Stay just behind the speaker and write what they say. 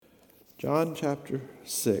John chapter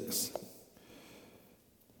 6,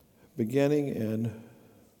 beginning in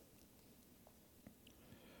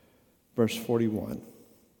verse 41.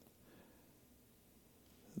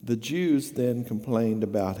 The Jews then complained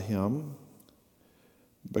about him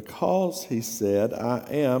because he said, I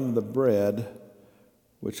am the bread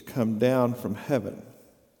which come down from heaven.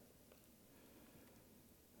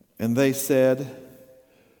 And they said,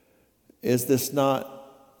 is this not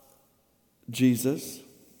Jesus,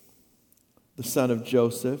 the son of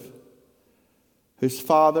Joseph, whose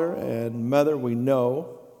father and mother we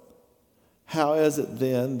know? How is it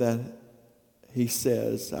then that he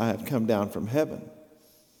says, I have come down from heaven?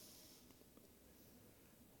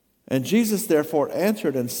 And Jesus therefore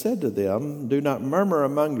answered and said to them, do not murmur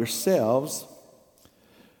among yourselves.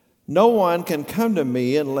 No one can come to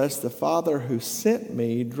me unless the Father who sent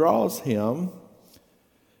me draws him,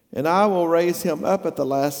 and I will raise him up at the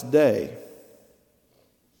last day.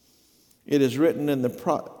 It is written in the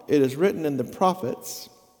prophets,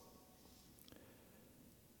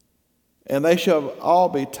 and they shall all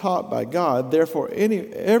be taught by God. Therefore,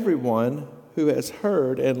 everyone who has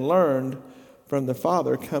heard and learned from the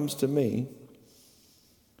Father comes to me.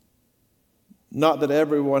 Not that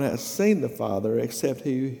everyone has seen the Father, except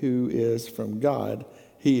he who is from God.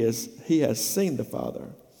 He has seen the Father.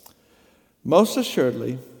 Most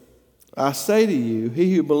assuredly, I say to you,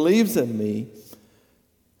 he who believes in me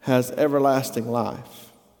has everlasting life.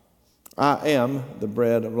 I am the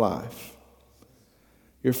bread of life.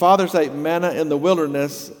 Your fathers ate manna in the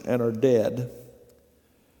wilderness and are dead.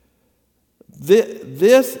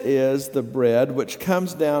 This is the bread which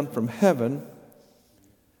comes down from heaven,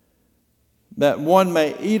 that one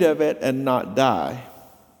may eat of it and not die.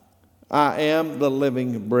 I am the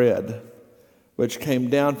living bread which came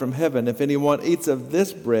down from heaven. If anyone eats of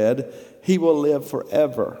this bread, he will live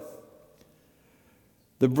forever.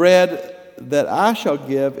 The bread that I shall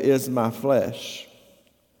give is my flesh,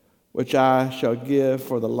 which I shall give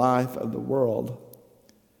for the life of the world.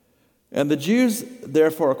 And the Jews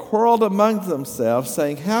therefore quarreled among themselves,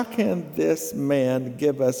 saying, how can this man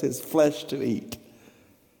give us his flesh to eat?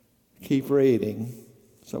 Keep reading.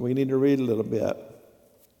 So we need to read a little bit.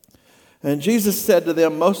 And Jesus said to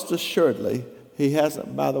them, most assuredly, he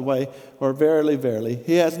hasn't, by the way, or verily, verily,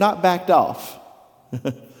 he has not backed off.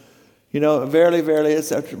 Verily, verily,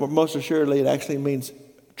 it's most assuredly, it actually means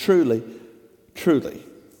truly, truly.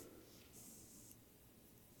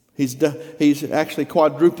 He's actually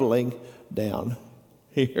quadrupling down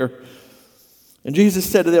here. And Jesus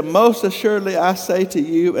said to them, most assuredly I say to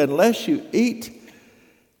you, unless you eat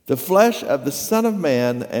the flesh of the Son of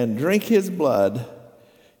Man and drink his blood,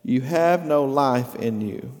 you have no life in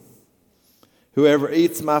you. Whoever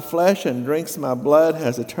eats my flesh and drinks my blood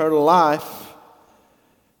has eternal life,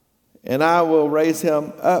 and I will raise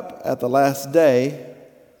him up at the last day.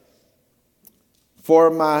 For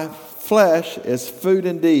my flesh is food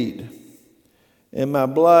indeed, and my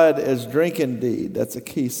blood is drink indeed. That's a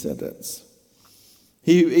key sentence.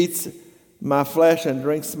 He who eats my flesh and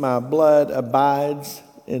drinks my blood abides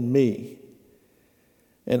in me,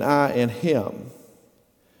 and I in him.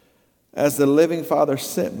 As the living Father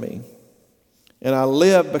sent me, and I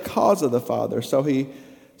live because of the Father, so he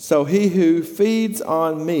who feeds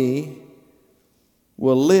on me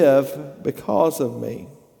will live because of me.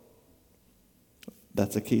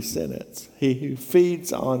 That's a key sentence. He who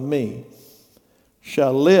feeds on me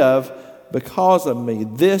shall live because of me.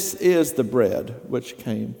 This is the bread which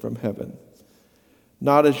came from heaven.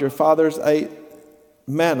 Not as your fathers ate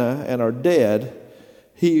manna and are dead,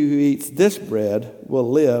 he who eats this bread will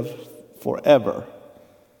live forever.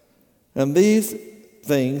 And these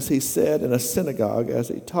things he said in a synagogue as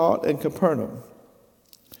he taught in Capernaum.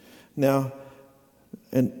 Now,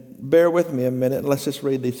 and bear with me a minute, and let's just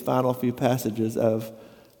read these final few passages of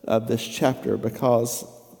this chapter because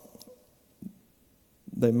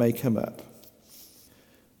they may come up.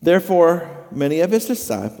 Therefore, many of his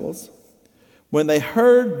disciples, when they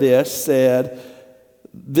heard this, said,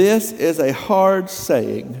 this is a hard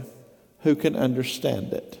saying. Who can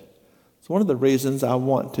understand it? It's one of the reasons I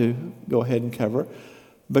want to go ahead and cover,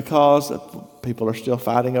 because people are still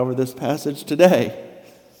fighting over this passage today.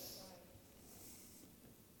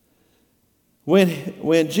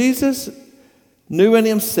 When Jesus knew in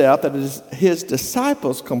himself that his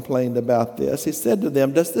disciples complained about this, he said to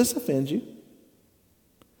them, does this offend you?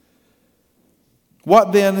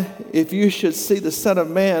 What then if you should see the Son of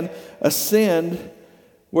Man ascend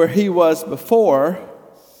where he was before?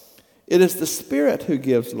 It is the Spirit who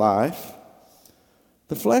gives life.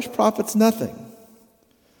 The flesh profits nothing.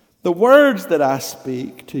 The words that I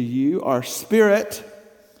speak to you are spirit,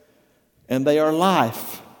 and they are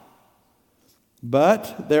life.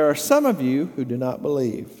 But there are some of you who do not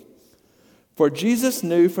believe. For Jesus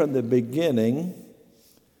knew from the beginning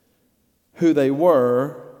who they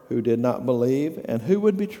were who did not believe and who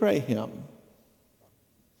would betray him.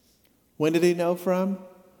 When did he know from?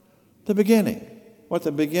 The beginning. What,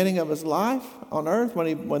 the beginning of his life on earth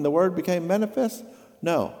when the Word became manifest?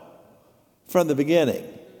 No. From the beginning.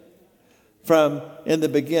 From in the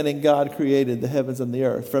beginning God created the heavens and the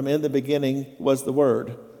earth. From in the beginning was the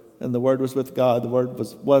Word. And the Word was with God. The Word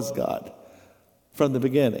was God. From the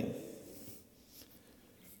beginning.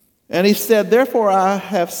 And he said, therefore I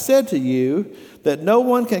have said to you that no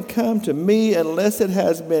one can come to me unless it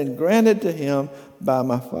has been granted to him by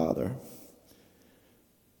my Father.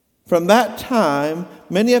 From that time,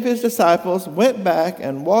 many of his disciples went back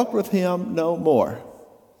and walked with him no more.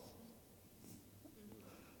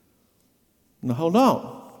 Now hold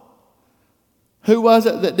on. Who was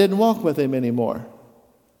it that didn't walk with him anymore?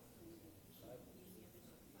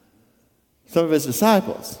 Some of his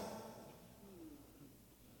disciples.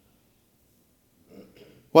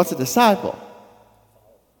 What's a disciple?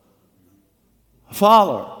 A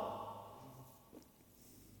follower.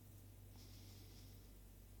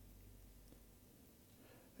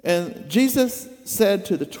 And Jesus said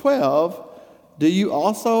to the 12, do you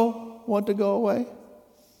also want to go away?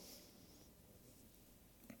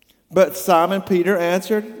 But Simon Peter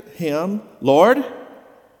answered him, Lord,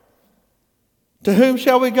 to whom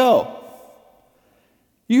shall we go?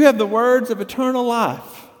 You have the words of eternal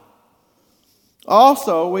life.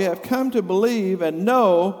 Also, we have come to believe and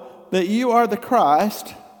know that you are the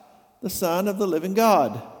Christ, the Son of the living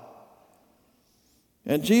God.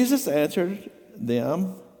 And Jesus answered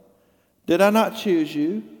them, did I not choose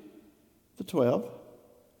you, the 12?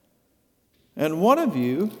 And one of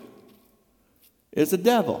you is a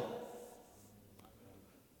devil.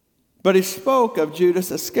 But he spoke of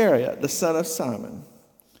Judas Iscariot, the son of Simon,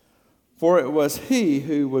 for it was he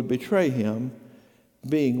who would betray him,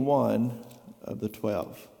 being one of the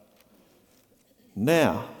 12.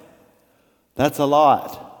 Now, that's a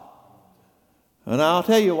lot. And I'll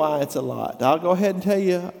tell you why it's a lot. I'll go ahead and tell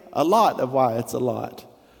you a lot of why it's a lot.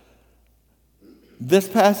 This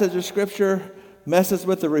passage of Scripture messes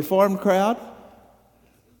with the Reformed crowd,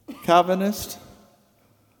 Calvinist,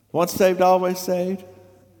 once saved, always saved.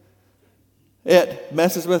 It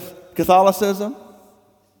messes with Catholicism,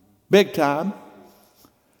 big time.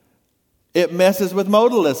 It messes with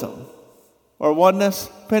modalism, or oneness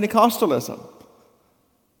Pentecostalism,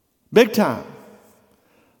 big time.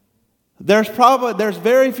 There's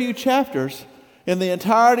very few chapters in the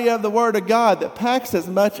entirety of the Word of God that packs as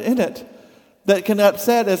much in it that can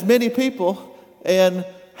upset as many people in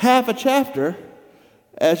half a chapter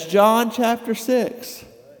as John chapter 6.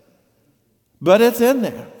 But it's in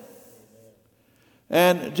there.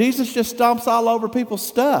 And Jesus just stomps all over people's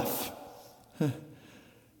stuff.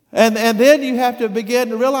 And then you have to begin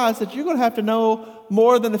to realize that you're going to have to know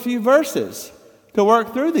more than a few verses to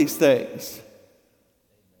work through these things.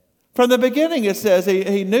 From the beginning it says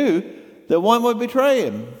he knew that one would betray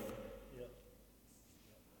him.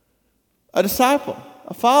 A disciple,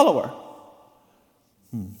 a follower.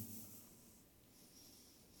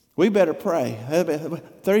 We better pray.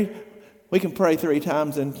 We can pray 3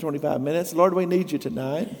 times in 25 minutes. Lord, we need you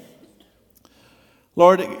tonight.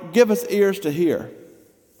 Lord, give us ears to hear,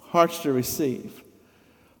 hearts to receive.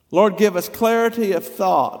 Lord, give us clarity of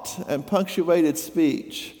thought and punctuated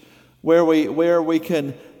speech where we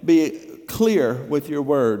can be clear with your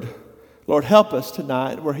word. Lord, help us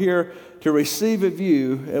tonight. We're here to receive of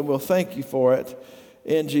you, and we'll thank you for it.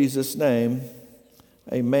 In Jesus' name,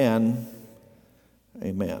 amen.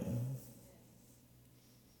 Amen.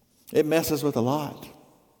 It messes with a lot.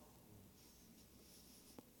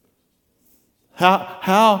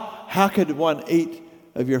 How could one eat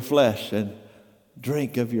of your flesh and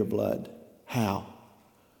drink of your blood? How?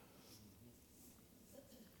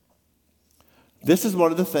 This is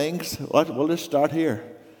one of the things, we'll just start here.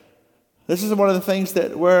 This is one of the things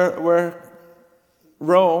that where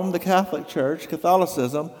Rome, the Catholic Church,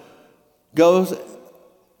 Catholicism, goes,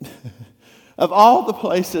 of all the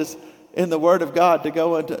places in the Word of God to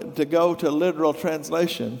go to literal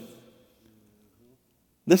translation,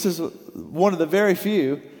 this is one of the very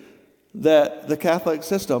few that the Catholic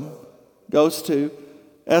system goes to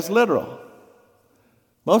as literal.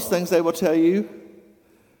 Most things they will tell you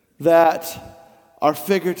that are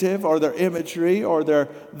figurative, or their imagery, or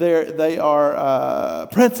they are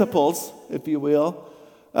principles, if you will,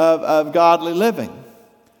 of godly living.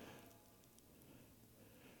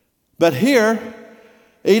 But here,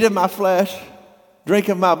 eat of my flesh, drink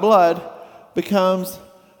of my blood becomes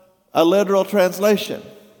a literal translation.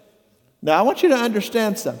 Now, I want you to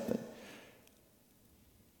understand something.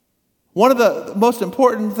 One of the most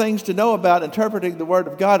important things to know about interpreting the Word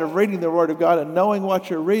of God, of reading the Word of God and knowing what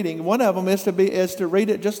you're reading, one of them is to read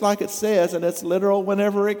it just like it says, and it's literal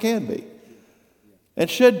whenever it can be and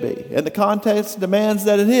should be, and the context demands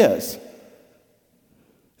that it is.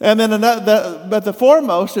 And then but the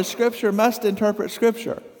foremost is Scripture must interpret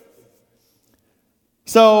Scripture.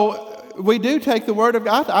 So we do take the Word of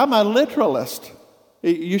God. I'm a literalist.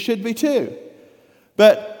 You should be too.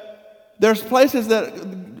 But there's places that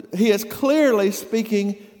he is clearly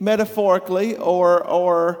speaking metaphorically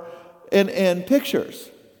or in pictures.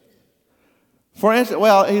 For instance,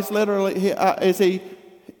 well, he's literally,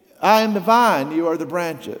 I am the vine, you are the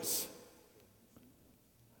branches.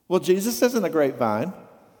 Well, Jesus isn't a grapevine.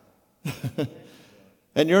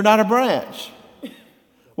 And you're not a branch.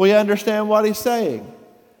 We understand what he's saying.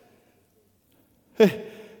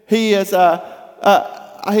 He is,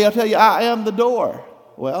 he'll tell you, I am the door.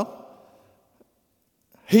 Well,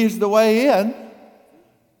 he's the way in,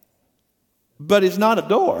 but he's not a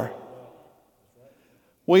door.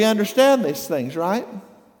 We understand these things, right?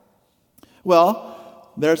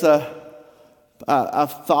 Well, there's a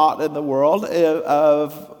thought in the world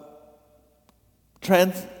of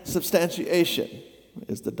transubstantiation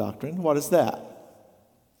is the doctrine. What is that?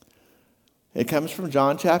 It comes from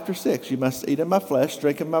John chapter 6. You must eat of my flesh,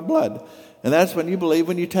 drink of my blood. And that's when you believe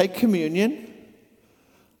when you take communion,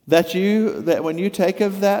 that when you take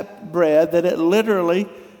of that bread, that it literally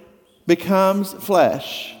becomes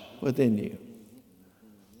flesh within you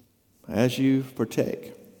as you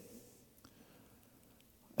partake.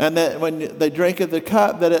 And that when they drink of the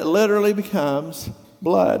cup, that it literally becomes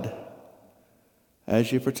blood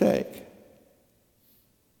as you partake.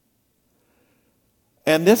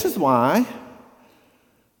 And this is why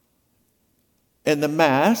in the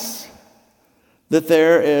Mass that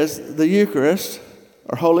there is the Eucharist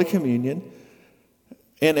or Holy Communion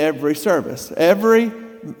in every service. Every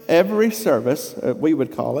service, we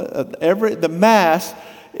would call it, the Mass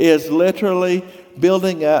is literally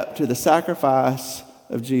building up to the sacrifice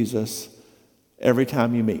of Jesus every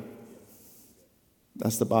time you meet.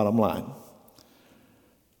 That's the bottom line.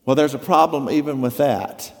 Well, there's a problem even with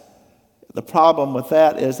that. The problem with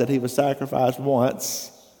that is that he was sacrificed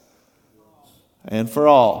once and for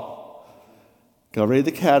all. Go read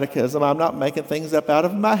the Catechism. I'm not making things up out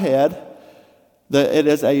of my head. It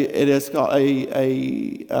is called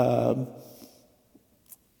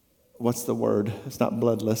what's the word? It's not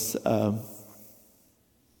bloodless. My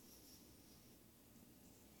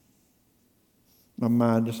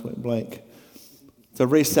mind just went blank. It's a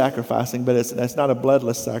re-sacrificing, but it's not a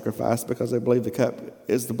bloodless sacrifice because I believe the cup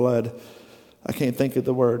is the blood. I can't think of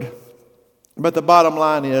the word. But the bottom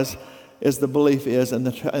line is the belief is, and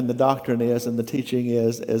the doctrine is, and the teaching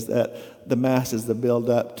is that the Mass is the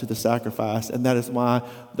build-up to the sacrifice, and that is why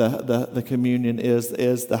the communion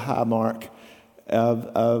is the high mark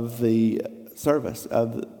of the service,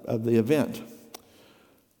 of the event.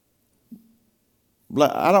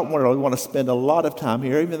 I don't really want to spend a lot of time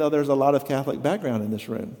here, even though there's a lot of Catholic background in this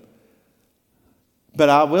room. But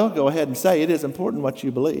I will go ahead and say it is important what you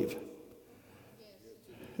believe.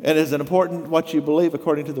 It is important what you believe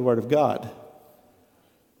according to the Word of God.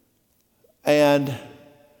 And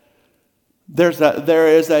there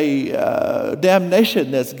is a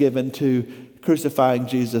damnation that's given to crucifying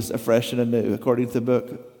Jesus afresh and anew, according to the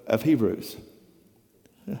book of Hebrews.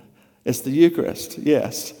 It's the Eucharist,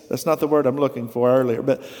 yes. That's not the word I'm looking for earlier.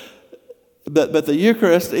 But the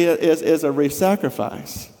Eucharist is a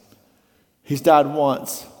re-sacrifice. He's died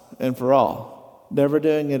once and for all, never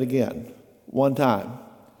doing it again, one time.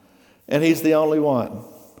 And he's the only one.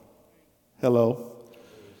 Hello.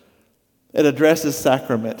 It addresses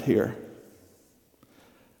sacrament here.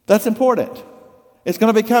 That's important. It's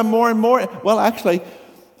going to become more and more. Well, actually,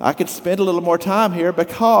 I could spend a little more time here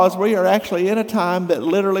because we are actually in a time that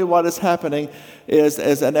literally what is happening is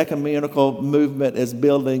as an ecumenical movement is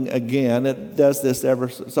building again. It does this ever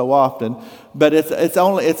so often, but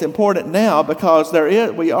it's important now because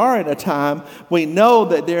we are in a time. We know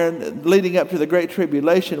that leading up to the Great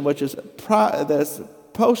Tribulation, which is this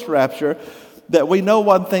post-rapture, that we know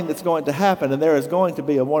one thing that's going to happen, and there is going to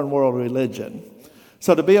be a one-world religion.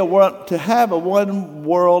 So to have a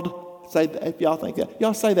one-world, if y'all think that,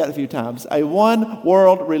 y'all say that a few times, a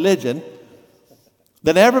one-world religion,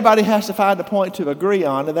 then everybody has to find a point to agree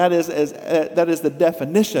on, and that is the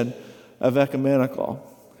definition of ecumenical,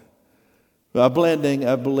 a blending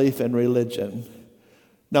of belief and religion.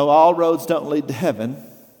 No, all roads don't lead to heaven.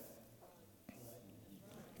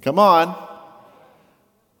 Come on.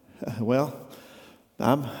 Well,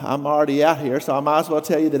 I'm already out here, so I might as well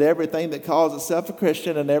tell you that everything that calls itself a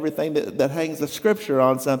Christian and everything that hangs the scripture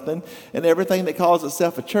on something and everything that calls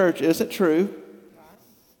itself a church isn't true.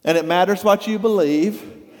 And it matters what you believe.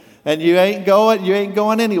 And you ain't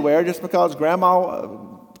going anywhere just because grandma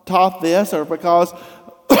taught this or because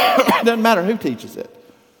it doesn't matter who teaches it.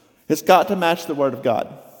 It's got to match the Word of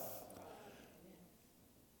God.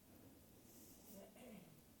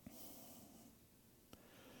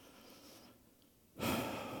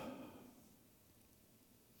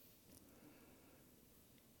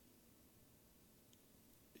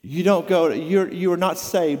 You are not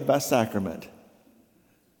saved by sacrament.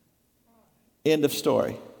 End of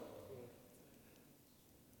story.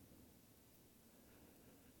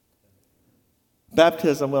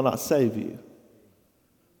 Baptism will not save you.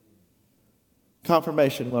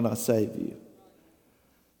 Confirmation will not save you.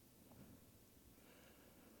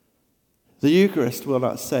 The Eucharist will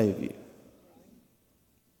not save you.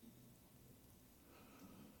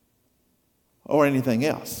 Or anything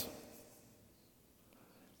else.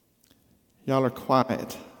 Y'all are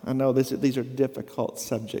quiet. I know these are difficult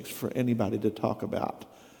subjects for anybody to talk about.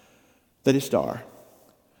 They just are.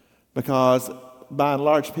 Because by and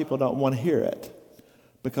large, people don't want to hear it.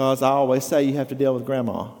 Because I always say you have to deal with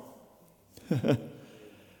grandma.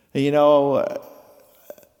 You know,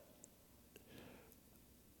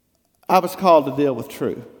 I was called to deal with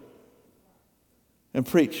truth and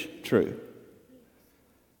preach truth.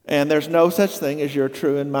 And there's no such thing as your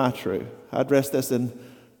true and my true. I addressed this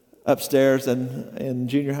upstairs in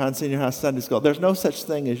junior high and senior high Sunday school. There's no such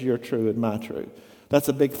thing as your true and my true. That's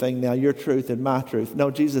a big thing now, your truth and my truth.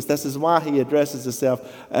 No, Jesus, this is why he addresses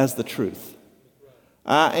himself as the truth.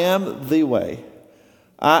 I am the way.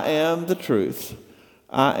 I am the truth.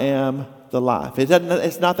 I am the life.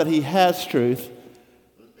 It's not that he has truth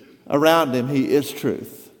around him. He is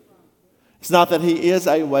truth. It's not that he is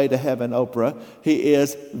a way to heaven, Oprah. He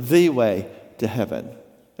is the way to heaven.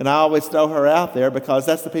 And I always throw her out there because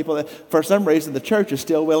that's the people that, for some reason, the church is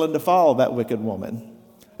still willing to follow that wicked woman.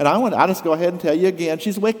 And I just go ahead and tell you again,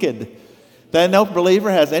 she's wicked. Then no believer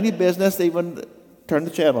has any business to even turn the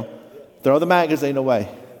channel, throw the magazine away.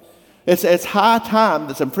 It's high time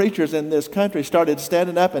that some preachers in this country started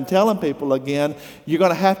standing up and telling people again, you're going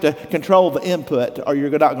to have to control the input or you're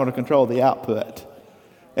not going to control the output.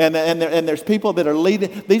 And there's people that are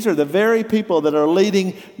leading, these are the very people that are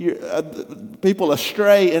leading people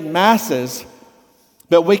astray in masses,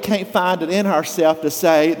 but we can't find it in ourselves to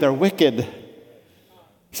say they're wicked.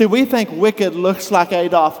 See, we think wicked looks like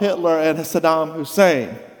Adolf Hitler and Saddam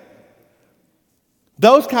Hussein.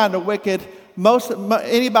 Those kind of wicked,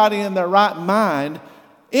 anybody in their right mind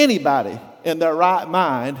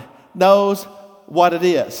knows what it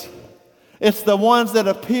is. It's the ones that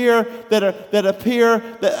appear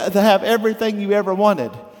that have everything you ever wanted.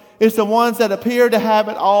 It's the ones that appear to have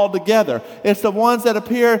it all together. It's the ones that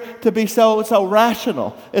appear to be so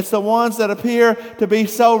rational. It's the ones that appear to be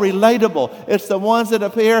so relatable. It's the ones that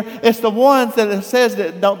it says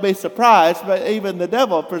that don't be surprised, but even the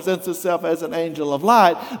devil presents himself as an angel of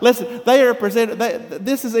light. Listen,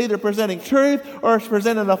 this is either presenting truth or it's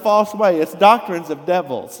presenting a false way. It's doctrines of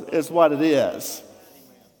devils is what it is.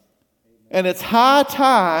 And it's high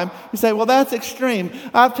time. You say, well, that's extreme.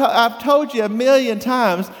 I've told you a million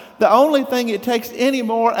times, the only thing it takes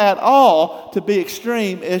anymore at all to be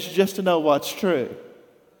extreme is just to know what's true.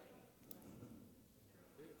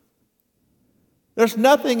 There's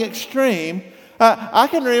nothing extreme. I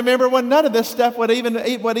can remember when none of this stuff would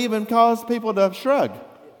even cause people to shrug.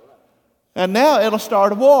 And now it'll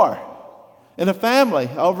start a war in a family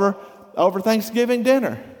over Thanksgiving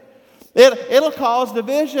dinner. It'll cause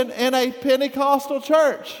division in a Pentecostal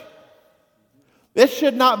church. It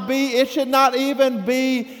should not even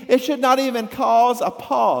cause a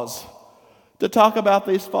pause to talk about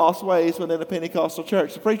these false ways within a Pentecostal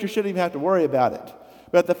church. The preacher shouldn't even have to worry about it.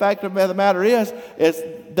 But the fact of the matter is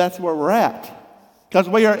that's where we're at. Because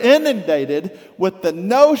we are inundated with the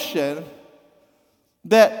notion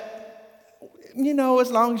that,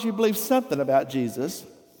 as long as you believe something about Jesus,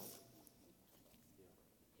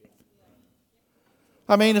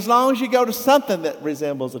 as long as you go to something that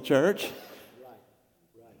resembles a church,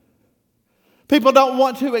 people don't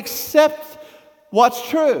want to accept what's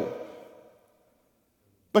true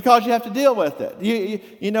because you have to deal with it.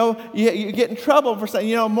 You get in trouble for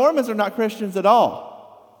saying, Mormons are not Christians at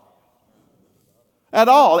all. At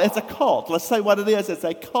all. It's a cult. Let's say what it is. It's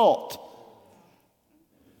a cult.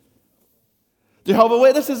 Jehovah's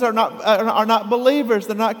Witnesses are not believers.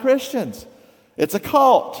 They're not Christians. It's a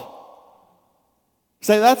cult.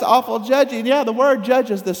 Say, that's awful judging. Yeah, the word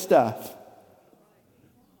judges this stuff.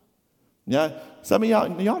 Yeah, Some of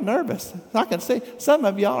y'all nervous. I can see some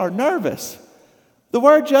of y'all are nervous. The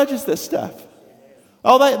Word judges this stuff.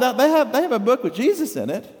 Oh, they have a book with Jesus in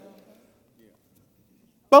it.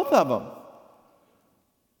 Both of them.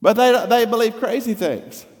 But they believe crazy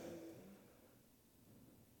things.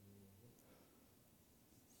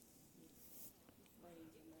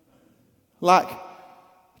 Like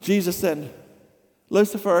Jesus and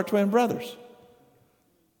Lucifer are twin brothers.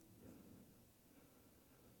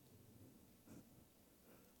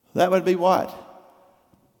 That would be what?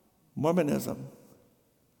 Mormonism.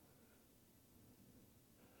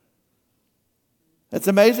 It's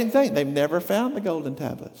an amazing thing. They've never found the golden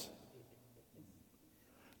tablets.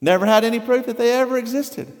 Never had any proof that they ever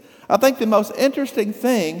existed. I think the most interesting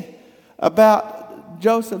thing about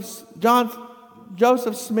Joseph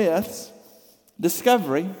Smith's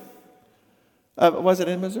discovery was it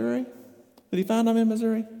in Missouri? Did he find them in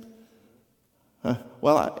Missouri?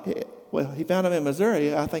 Well, he found them in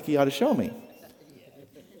Missouri. I think he ought to show me.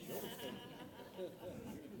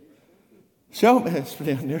 Show me. It's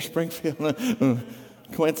down near Springfield.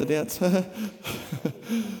 Coincidence.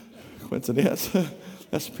 Coincidence.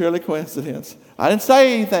 That's purely coincidence. I didn't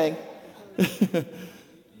say anything.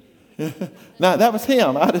 No, that was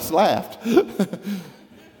him. I just laughed.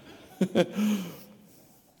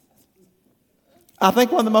 I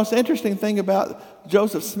think one of the most interesting things about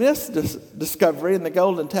Joseph Smith's discovery in the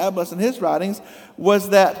golden tablets and his writings was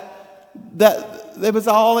that it was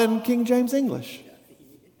all in King James English.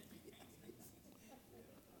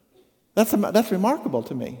 That's remarkable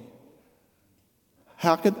to me.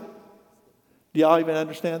 Do y'all even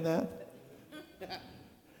understand that?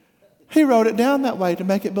 He wrote it down that way to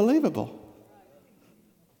make it believable.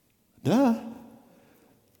 Duh.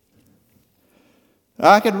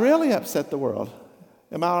 I could really upset the world.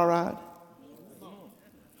 Am I all right?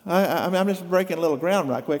 I'm just breaking a little ground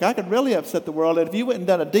right quick. I could really upset the world. And if you went and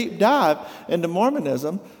done a deep dive into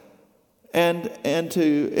Mormonism and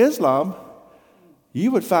to Islam,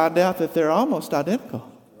 you would find out that they're almost identical.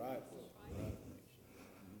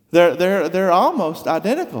 They're almost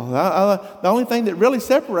identical. The only thing that really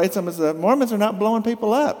separates them is the Mormons are not blowing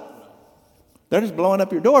people up. They're just blowing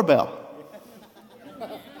up your doorbell.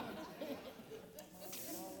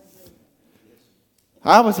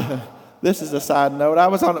 This is a side note. I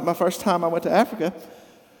was on my first time I went to Africa.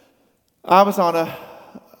 I was on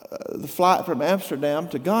the flight from Amsterdam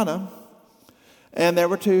to Ghana, and there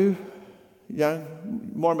were two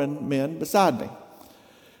young Mormon men beside me.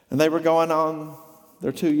 And they were going on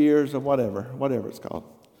their 2 years of whatever it's called.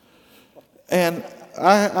 And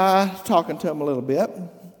I talking to them a little bit,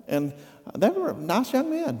 and they were nice young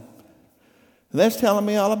men. And they was telling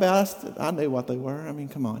me all about us. I knew what they were. I mean,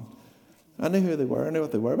 come on. I knew who they were. I knew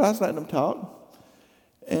what they were. But I was letting them talk.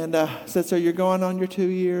 And I said, so you're going on your 2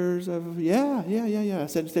 years of, yeah. I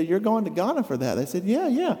said, you're going to Ghana for that? They said,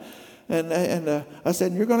 yeah. And I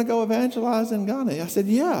said, you're going to go evangelize in Ghana? I said,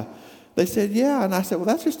 yeah. They said, yeah. And I said, well,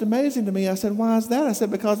 that's just amazing to me. I said, why is that? I said,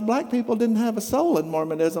 because black people didn't have a soul in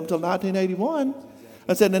Mormonism until 1981.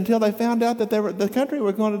 I said, until they found out that the country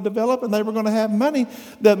was going to develop and they were going to have money,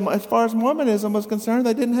 that as far as Mormonism was concerned,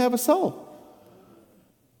 they didn't have a soul.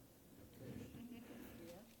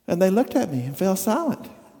 And they looked at me and fell silent.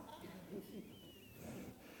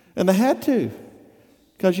 And they had to.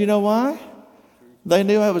 Because you know why? They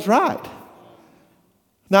knew I was right.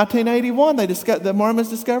 1981, the Mormons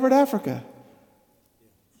discovered Africa.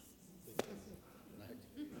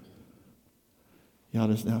 Y'all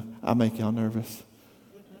just know, I make y'all nervous.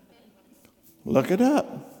 Look it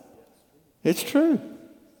up. It's true.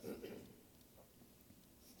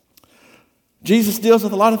 Jesus deals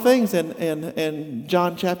with a lot of things in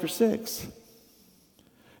John chapter 6.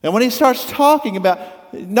 And when he starts talking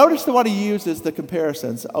about, notice what he uses the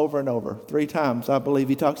comparisons over and over. 3 times, I believe,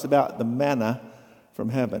 he talks about the manna from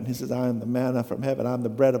heaven. He says, I am the manna from heaven. I'm the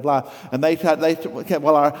bread of life. And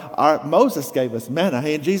Moses gave us manna.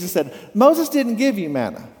 And Jesus said, Moses didn't give you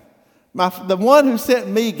manna. The one who sent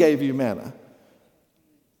me gave you manna.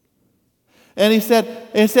 And he said,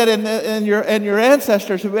 and your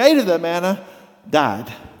ancestors who ate of the manna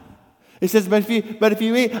died. He says, but if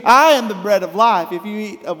you eat, I am the bread of life. If you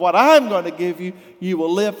eat of what I'm going to give you, you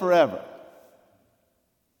will live forever.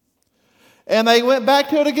 And they went back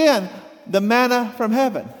to it again, the manna from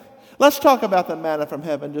heaven. Let's talk about the manna from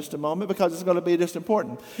heaven just a moment, because it's going to be just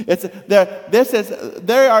important.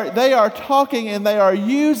 They are talking and they are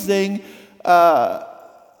using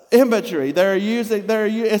imagery.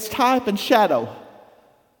 It's type and shadow,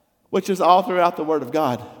 which is all throughout the Word of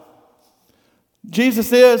God.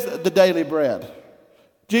 Jesus is the daily bread.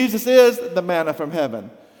 Jesus is the manna from heaven.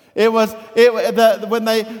 The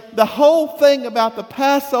whole thing about the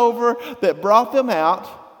Passover that brought them out,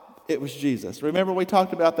 it was Jesus. Remember we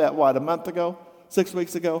talked about that, a month ago, 6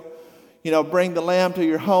 weeks ago? Bring the lamb to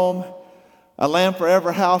your home, a lamb for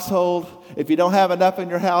every household. If you don't have enough in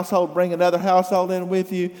your household, bring another household in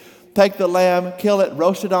with you. Take the lamb, kill it,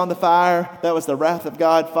 roast it on the fire. That was the wrath of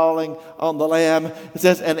God falling on the lamb. It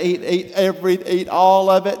says, and eat all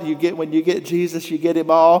of it. When you get Jesus, you get him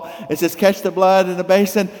all. It says, catch the blood in a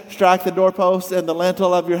basin, strike the doorpost and the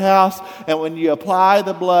lintel of your house, and when you apply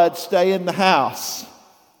the blood, stay in the house.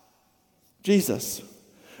 Jesus.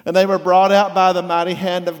 And they were brought out by the mighty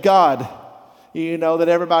hand of God. You know that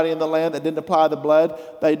everybody in the land that didn't apply the blood,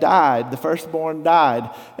 they died. The firstborn died.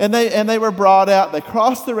 And they were brought out. They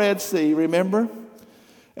crossed the Red Sea, remember?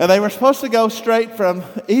 And they were supposed to go straight from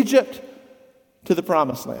Egypt to the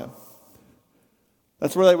Promised Land.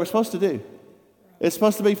 That's where they were supposed to do. It's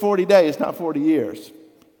supposed to be 40 days, not 40 years.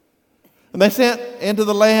 And they sent into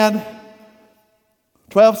the land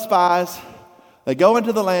 12 spies. They go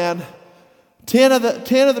into the land. 10 of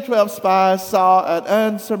the 12 spies saw an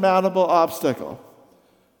unsurmountable obstacle,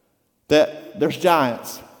 that there's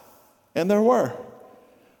giants. And there were.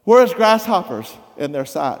 Were as grasshoppers in their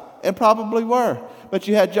sight. And probably were. But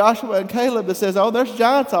you had Joshua and Caleb that says, there's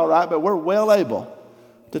giants all right, but we're well able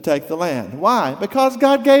to take the land. Why? Because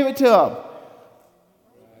God gave it to them.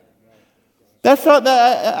 That's not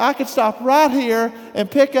that I could stop right here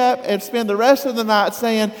and pick up and spend the rest of the night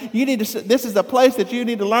saying, this is a place that you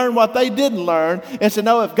need to learn what they didn't learn, and to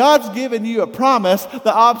know if God's given you a promise,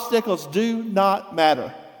 the obstacles do not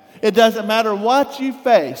matter. It doesn't matter what you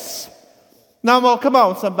face. Now, come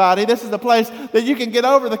on, somebody. This is a place that you can get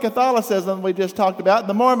over the Catholicism we just talked about,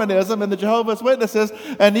 the Mormonism and the Jehovah's Witnesses,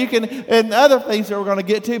 and other things that we're going to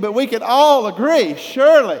get to, but we can all agree,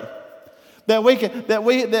 surely, that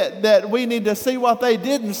we need to see what they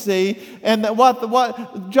didn't see, and that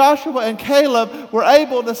what Joshua and Caleb were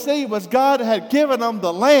able to see was God had given them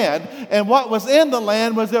the land, and what was in the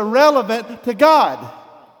land was irrelevant to God.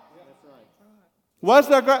 Was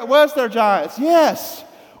there giants? Yes.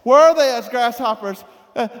 Were they as grasshoppers?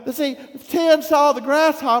 10 saw the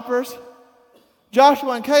grasshoppers.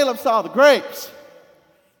 Joshua and Caleb saw the grapes.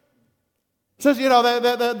 It says,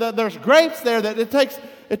 there's grapes there that it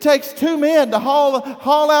takes 2 men to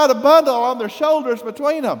haul out a bundle on their shoulders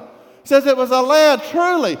between them. It says it was a land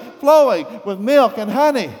truly flowing with milk and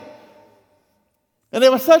honey. And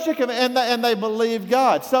it was and they believed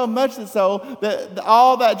God, so much so that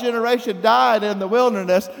all that generation died in the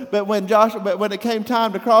wilderness. But when it came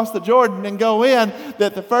time to cross the Jordan and go in,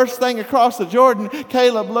 that the first thing across the Jordan,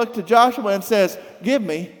 Caleb looked to Joshua and says, "Give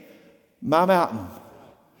me my mountain."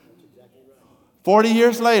 40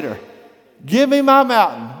 years later, give me my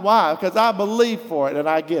mountain. Why? Because I believe for it and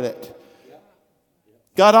I get it.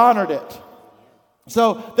 God honored it.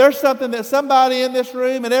 So there's something that somebody in this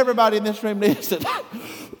room and everybody in this room needs to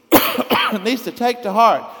take to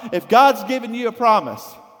heart. If God's given you a promise,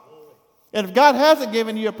 and if God hasn't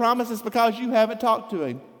given you a promise, it's because you haven't talked to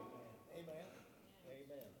Him.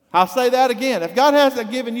 I'll say that again. If God hasn't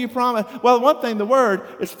given you promise, well, one thing, the Word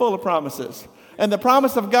is full of promises. And the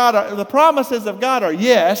promises of God are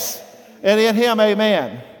yes, and in Him,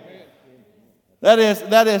 amen. That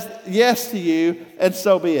is yes to you, and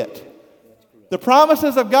so be it. The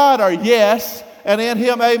promises of God are yes, and in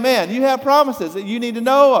Him, amen. You have promises that you need to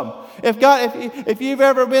know them. If you've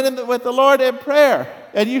ever been with the Lord in prayer,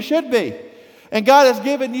 and you should be, and God has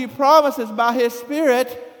given you promises by His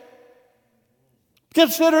Spirit,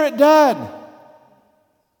 consider it done.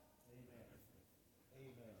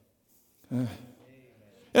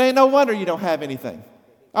 It ain't no wonder you don't have anything.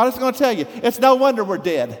 I'm just going to tell you, it's no wonder we're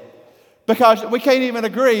dead. Because we can't even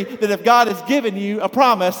agree that if God has given you a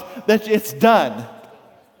promise, that it's done.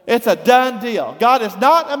 It's a done deal. God is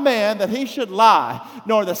not a man that He should lie,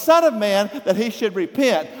 nor the Son of Man that He should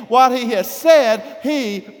repent. What He has said,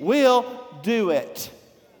 He will do it.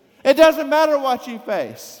 It doesn't matter what you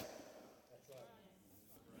face.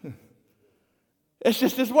 It's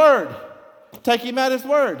just His word. Take Him at His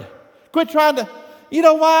word. Quit trying to... You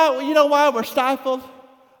know why we're stifled?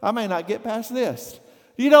 I may not get past this.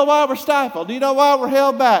 Do you know why we're stifled? Do you know why we're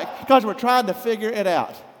held back? Because we're trying to figure it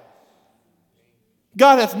out.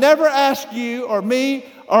 God has never asked you or me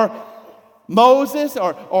or Moses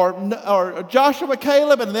or Joshua,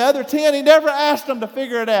 Caleb, and the other 10. He never asked them to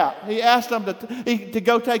figure it out. He asked them to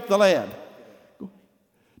go take the land.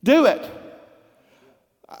 Do it.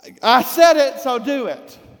 I said it, so do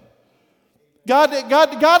it. God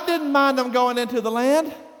didn't mind them going into the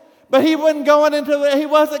land, but He wasn't going into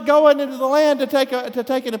the land to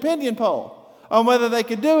take an opinion poll on whether they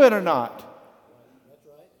could do it or not.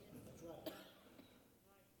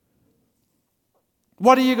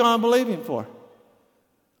 What are you going to believe him for?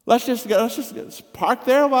 Let's just park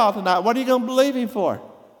there a while tonight. What are you going to believe him for?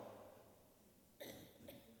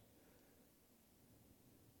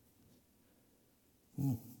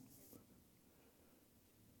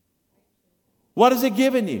 What has he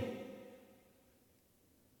given you?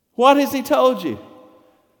 What has he told you?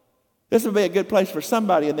 This would be a good place for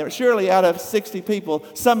somebody in there. Surely out of 60 people,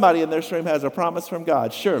 somebody in this room has a promise from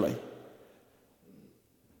God. Surely.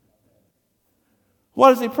 What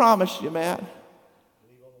has he promised you, Matt?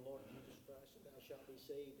 Believe on the Lord Jesus Christ, and thou shalt be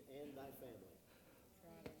saved and thy family.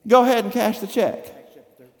 Go ahead and cash the check. Acts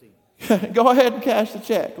chapter 13. Go ahead and cash the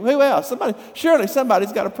check. Who else? Surely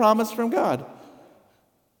somebody's got a promise from God.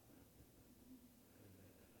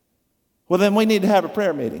 Well, then we need to have a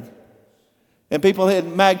prayer meeting. And people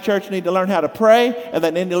in Mag Church need to learn how to pray, and they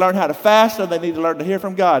need to learn how to fast, and they need to learn to hear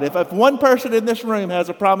from God. If one person in this room has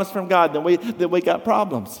a promise from God, then we got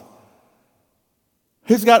problems.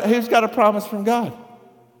 Who's got a promise from God?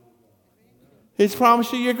 He's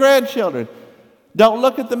promised you your grandchildren. Don't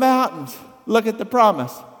look at the mountains. Look at the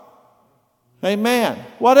promise. Amen.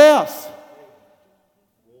 What else?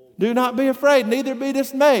 Do not be afraid, neither be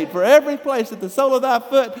dismayed. For every place that the sole of thy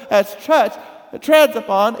foot has touched, treads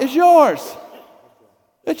upon, is yours.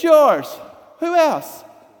 It's yours. Who else?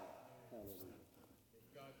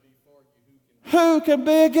 Who can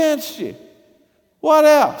be against you? What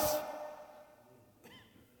else?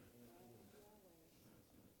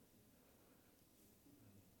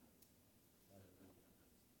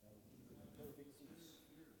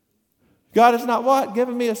 God has not what?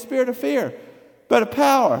 Given me a spirit of fear, but a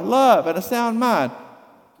power, love, and a sound mind.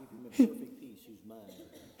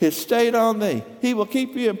 His stayed on thee. He will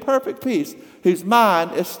keep you in perfect peace, whose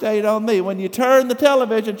mind is stayed on thee. When you turn the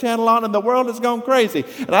television channel on and the world is going crazy,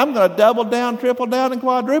 and I'm going to double down, triple down, and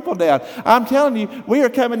quadruple down. I'm telling you, we are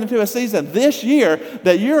coming into a season this year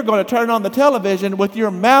that you're going to turn on the television with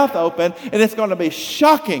your mouth open, and it's going to be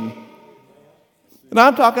shocking. And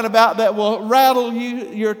I'm talking about that will rattle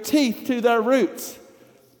your teeth to their roots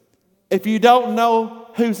if you don't know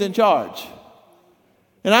who's in charge.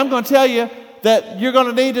 And I'm going to tell you that you're going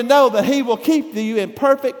to need to know that he will keep you in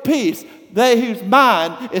perfect peace, they whose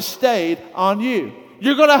mind is stayed on you.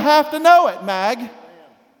 You're going to have to know it, Mag.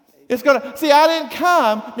 It's going to, see, I didn't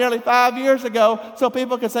come nearly 5 years ago so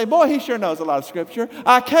people could say, boy, he sure knows a lot of Scripture.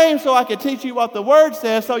 I came so I could teach you what the Word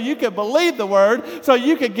says, so you could believe the Word, so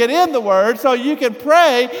you could get in the Word, so you can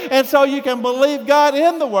pray, and so you can believe God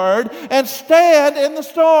in the Word and stand in the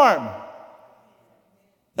storm.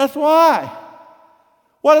 That's why.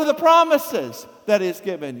 What are the promises that he's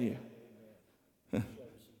given you?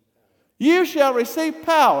 You shall receive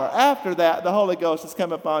power. After that, the Holy Ghost has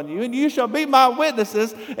come upon you, and you shall be my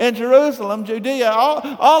witnesses in Jerusalem, Judea,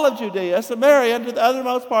 all of Judea, Samaria, and to the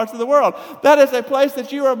uttermost parts of the world. That is a place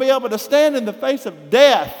that you will be able to stand in the face of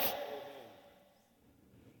death.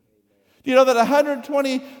 Do you know that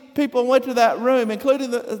 120 people went to that room,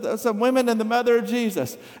 including some women and the mother of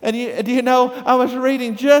Jesus? And do you know, I was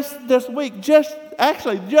reading just this week, just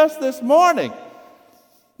this morning,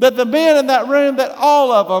 that the men in that room, that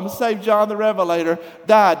all of them, save John the Revelator,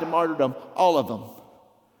 died to martyrdom. All of them.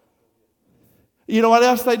 You know what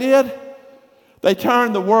else they did? They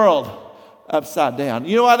turned the world upside down.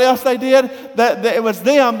 You know what else they did? That it was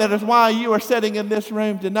them that is why you are sitting in this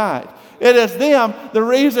room tonight. It is them the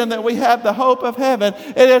reason that we have the hope of heaven.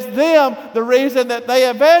 It is them the reason that they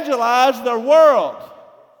evangelized the world.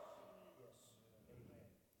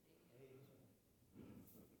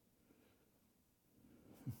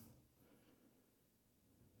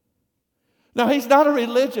 No, he's not a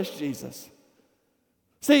religious Jesus.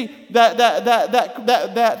 See, that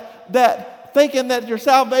thinking that your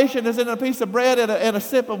salvation is in a piece of bread and a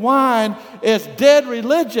sip of wine is dead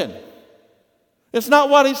religion. It's not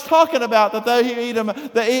what he's talking about, that they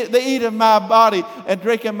eat of my body and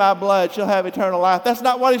drink in my blood shall have eternal life. That's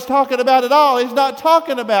not what he's talking about at all. He's not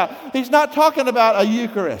talking about a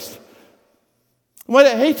Eucharist.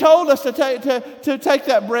 When he told us to take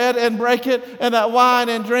that bread and break it, and that wine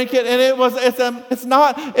and drink it, and it's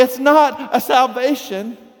not a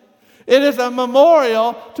salvation. It is a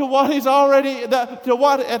memorial to what he's already to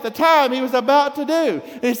what at the time he was about to do.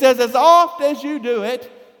 And he says, as oft as you do it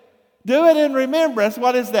in remembrance.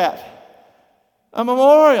 What is that? A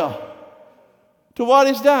memorial to what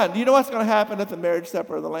he's done. Do you know what's going to happen at the marriage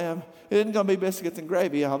supper of the Lamb? It isn't going to be biscuits and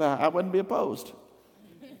gravy. Although I wouldn't be opposed.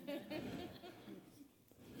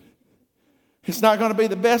 It's not going to be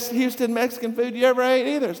the best Houston Mexican food you ever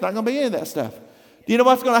ate either. It's not going to be any of that stuff. Do you know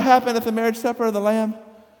what's going to happen at the marriage supper of the Lamb?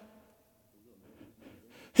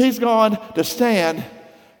 He's going to stand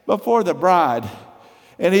before the bride,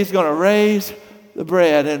 and he's going to raise the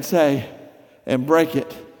bread and say, and break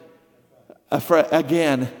it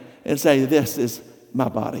again and say, this is my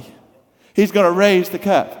body. He's going to raise the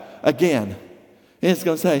cup again. And he's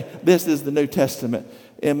going to say, this is the New Testament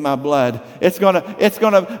in my blood. It's going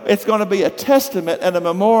to be a testament and a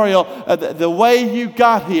memorial of the way you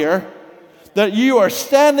got here, that you are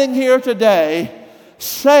standing here today,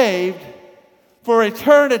 saved for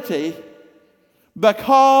eternity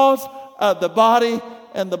because of the body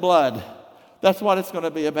and the blood. That's what it's going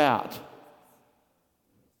to be about.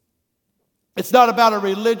 It's not about a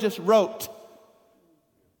religious rote.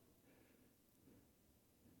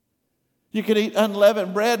 You can eat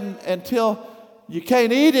unleavened bread until you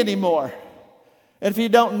can't eat anymore. And if you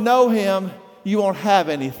don't know him, you won't have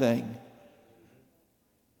anything.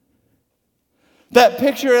 That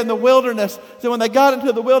picture in the wilderness, so when they got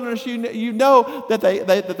into the wilderness, you know that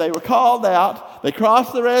they were called out, they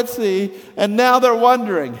crossed the Red Sea, and now they're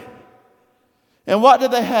wandering. And what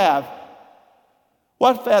did they have?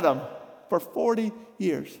 What fed them for 40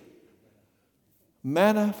 years?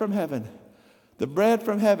 Manna from heaven. The bread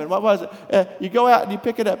from heaven. What was it? You go out and you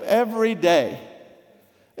pick it up every day.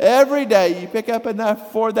 Every day you pick up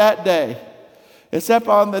enough for that day. Except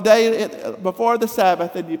on the day before the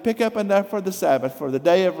Sabbath, and you pick up enough for the Sabbath, for the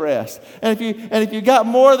day of rest. And if you got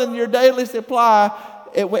more than your daily supply,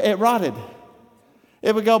 it rotted.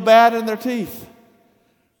 It would go bad in their teeth.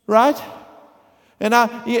 Right? And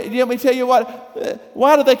let me tell you what,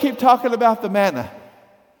 why do they keep talking about the manna?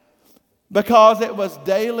 Because it was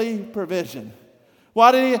daily provision.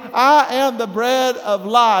 Why did I am the bread of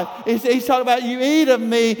life. He's talking about you eat of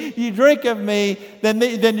me, you drink of me,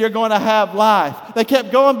 then you're going to have life. They kept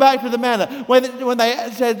going back to the manna. When they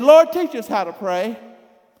said, Lord, teach us how to pray.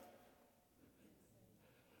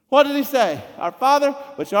 What did he say? Our Father,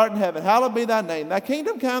 which art in heaven, hallowed be thy name. Thy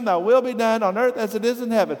kingdom come, thy will be done on earth as it is in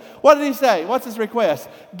heaven. What did he say? What's his request?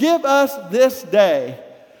 Give us this day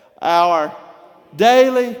our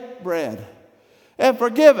daily bread. And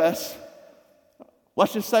forgive us.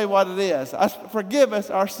 Let's just say what it is. Forgive us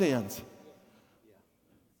our sins.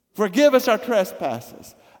 Forgive us our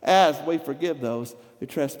trespasses as we forgive those who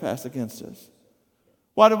trespass against us.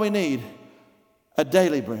 What do we need? A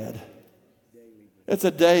daily bread. It's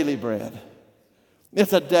a daily bread.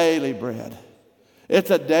 It's a daily bread.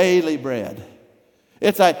 It's a daily bread.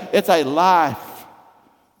 It's a life.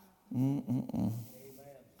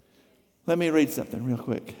 Let me read something real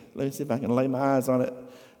quick. Let me see if I can lay my eyes on it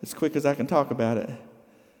as quick as I can talk about it.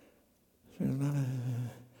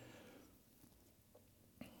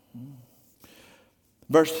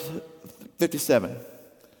 Verse 57.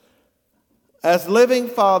 As living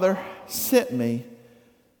Father sent me,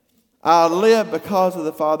 I'll live because of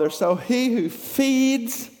the Father. So he who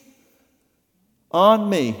feeds on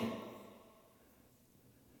me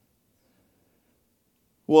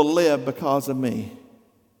will live because of me.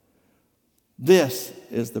 This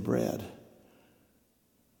is the bread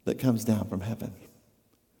that comes down from heaven.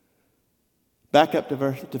 Back up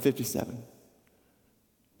to 57.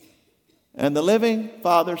 And the living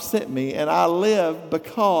Father sent me, and I live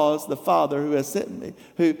because the Father who has sent me.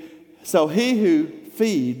 So he who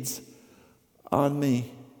feeds on me.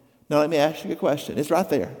 Now let me ask you a question. It's right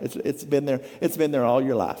there. It's been there. It's been there all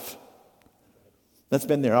your life. That's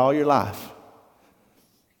been there all your life.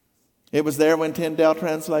 It was there when Tyndale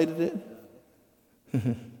translated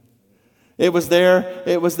it. It was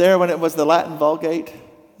there when it was the Latin Vulgate,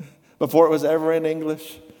 before it was ever in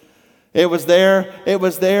English. It was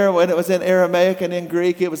there when it was in Aramaic and in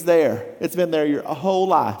Greek. It was there. It's been there your whole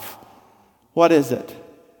life. What is it?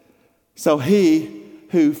 So he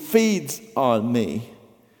who feeds on me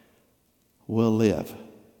will live.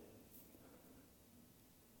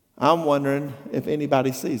 I'm wondering if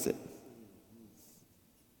anybody sees it.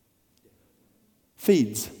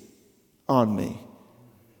 Feeds on me.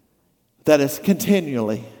 That is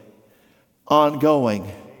continually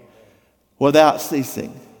ongoing without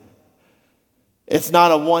ceasing. It's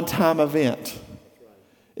not a one-time event.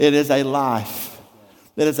 It is a life.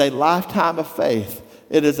 It is a lifetime of faith.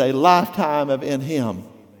 It is a lifetime of in Him.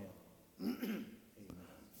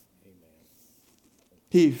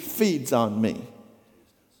 He feeds on me.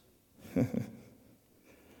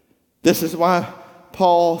 This is why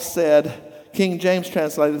Paul said, King James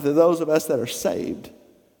translated, to those of us that are saved. It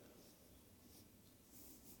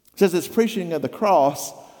says this preaching of the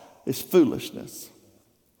cross is foolishness.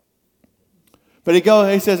 But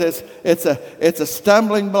he says it's a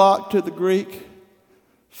stumbling block to the Greek,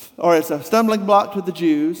 or it's a stumbling block to the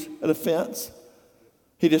Jews, an offense.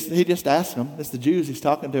 He just asked them, it's the Jews he's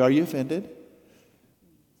talking to, are you offended?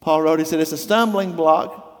 Paul wrote, he said it's a stumbling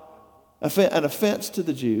block, an offense to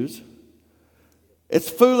the Jews. It's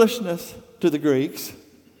foolishness to the Greeks.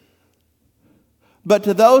 But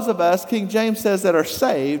to those of us, King James says, that are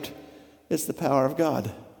saved, it's the power of God.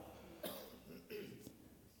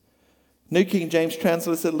 New King James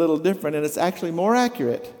translates it a little different, and it's actually more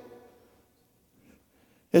accurate.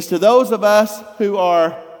 It's to those of us who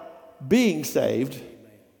are being saved,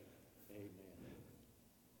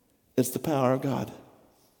 it's the power of God.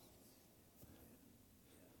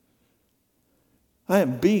 I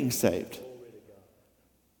am being saved.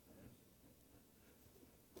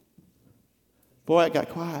 Boy, it got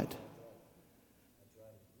quiet.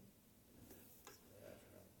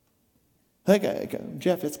 Hey,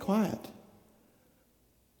 Jeff, it's quiet.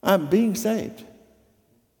 I'm being saved.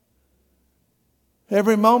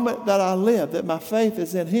 Every moment that I live, that my faith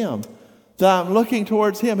is in Him, that I'm looking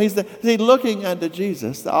towards Him. He's looking unto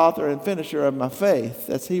Jesus, the author and finisher of my faith.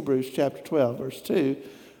 That's Hebrews chapter 12, verse 2.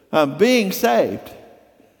 I'm being saved.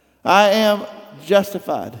 I am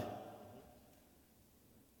justified.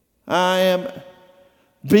 I am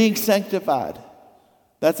being sanctified.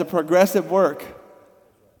 That's a progressive work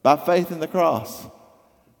by faith in the cross.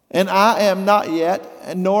 And I am not yet,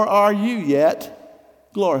 and nor are you yet,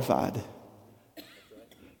 glorified.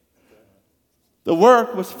 The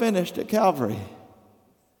work was finished at Calvary.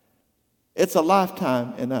 It's a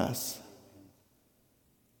lifetime in us.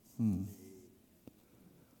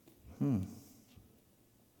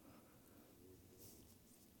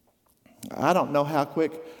 I don't know how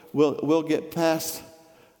quick we'll get past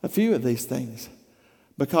a few of these things,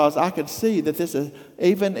 because I could see that this is,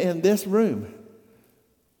 even in this room,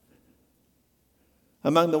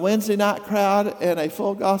 among the Wednesday night crowd in a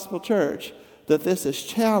full gospel church, that this is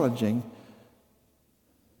challenging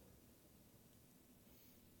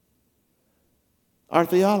our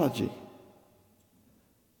theology.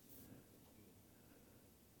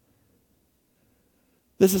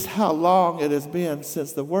 This is how long it has been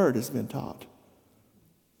since the Word has been taught.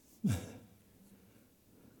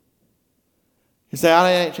 You say,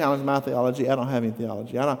 I ain't challenged my theology. I don't have any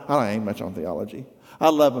theology. I ain't much on theology. I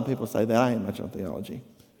love when people say that. I ain't much on theology.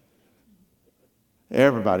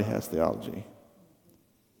 Everybody has theology.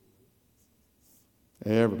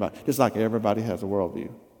 Everybody. Just like everybody has a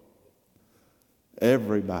worldview.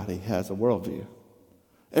 Everybody has a worldview.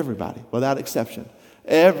 Everybody, without exception.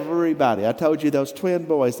 Everybody. I told you those twin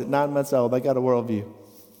boys at 9 months old, they got a worldview.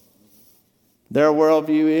 Their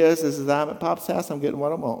worldview is I'm at Pop's house, I'm getting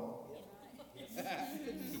what I want.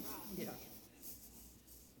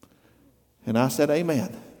 And I said,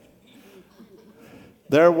 amen.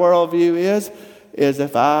 Their worldview is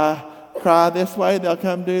if I cry this way, they'll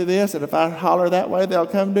come do this. And if I holler that way, they'll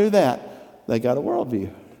come do that. They got a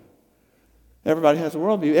worldview. Everybody has a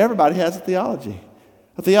worldview. Everybody has a theology.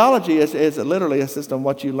 A theology is literally a system of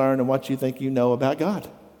what you learn and what you think you know about God.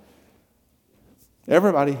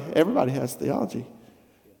 Everybody has theology.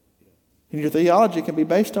 And your theology can be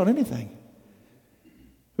based on anything.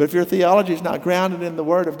 But if your theology is not grounded in the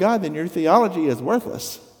Word of God, then your theology is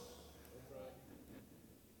worthless.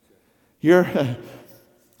 You're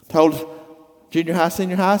told junior high,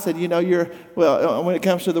 senior high, said, when it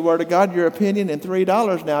comes to the Word of God, your opinion in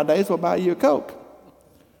 $3 nowadays will buy you a Coke.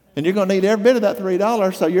 And you're going to need every bit of that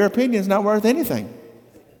 $3, so your opinion's not worth anything.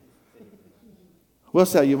 We'll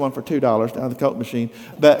sell you one for $2 down at the Coke machine,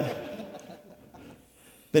 but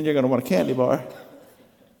then you're going to want a candy bar.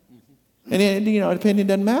 And opinion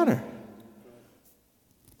doesn't matter.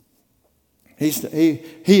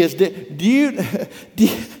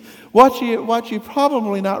 What you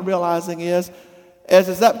probably not realizing is, as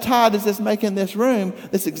uptight as this making this room,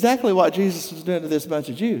 that's exactly what Jesus was doing to this bunch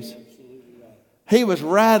of Jews. He was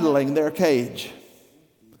rattling their cage.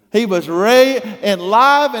 He was in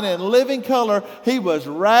live and in living color. He was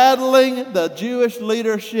rattling the Jewish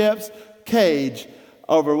leadership's cage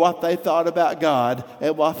over what they thought about God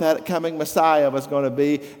and what that coming Messiah was going to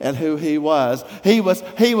be and who He was. He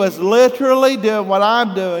was literally doing what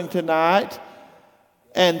I'm doing tonight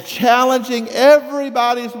and challenging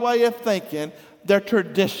everybody's way of thinking. Their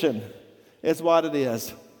tradition is what it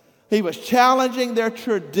is. He was challenging their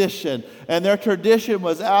tradition, and their tradition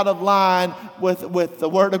was out of line with the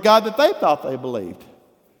Word of God that they thought they believed.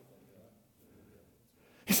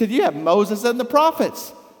 He said, you have Moses and the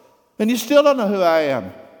prophets, and you still don't know who I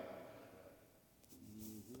am.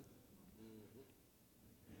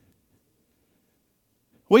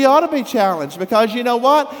 We ought to be challenged, because you know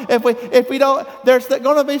what? If we don't, there's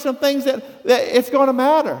going to be some things that it's going to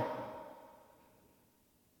matter.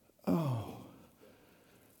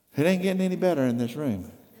 It ain't getting any better in this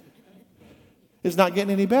room. It's not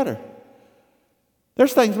getting any better.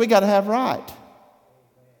 There's things we got to have right.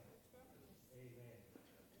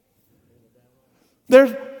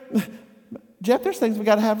 Jeff, there's things we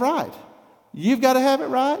got to have right. You've got to have it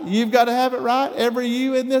right. You've got to have it right. Every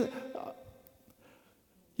you in this,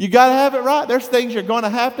 you got to have it right. There's things you're going to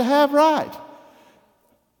have right.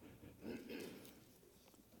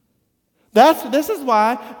 This is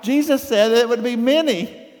why Jesus said that it would be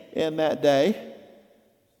many in that day.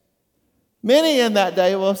 Many in that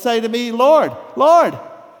day will say to me, Lord, Lord,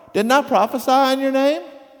 didn't I prophesy in your name?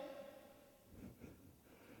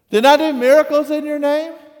 Didn't I do miracles in your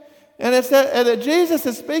name? And it said, and that Jesus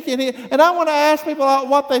is speaking here. And I want to ask people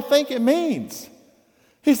what they think it means.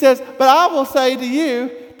 He says, but I will say to you,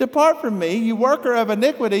 depart from me, you worker of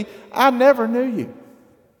iniquity. I never knew you.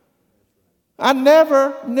 I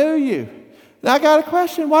never knew you. Now I got a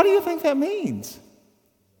question. What do you think that means?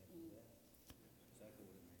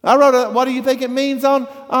 I wrote what do you think it means on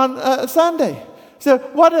Sunday? So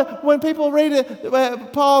when people read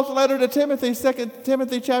it, Paul's letter to Timothy, 2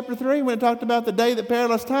 Timothy chapter 3, when it talked about the day that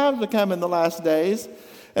perilous times would come in the last days,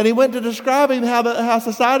 and he went to describing how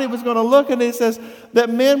society was going to look, and he says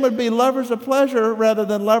that men would be lovers of pleasure rather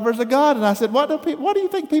than lovers of God. And I said, what do you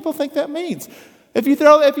think people think that means? If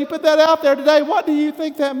you put that out there today, what do you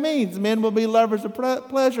think that means? Men will be lovers of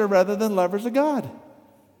pleasure rather than lovers of God.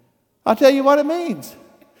 I'll tell you what it means.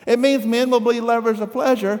 It means men will be lovers of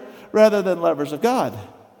pleasure rather than lovers of God.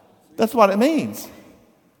 That's what it means.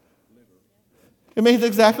 It means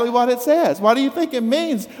exactly what it says. What do you think it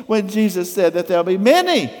means when Jesus said that there'll be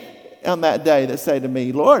many on that day that say to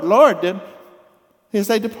me, Lord, Lord, he'll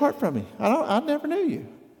say, depart from me. I never knew you.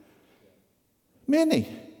 Many.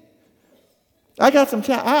 I've had some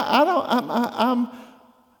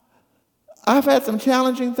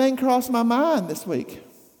challenging things cross my mind this week.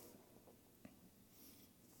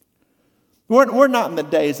 We're not in the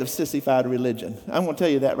days of sissified religion. I'm going to tell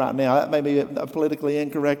you that right now. That may be a politically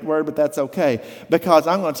incorrect word, but that's okay. Because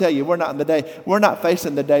I'm going to tell you, we're not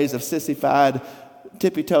facing the days of sissified,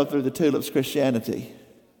 tippy-toe through the tulips Christianity.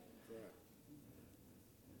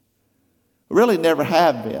 Really never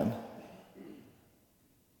have been.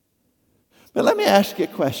 But let me ask you a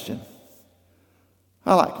question.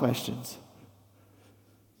 I like questions.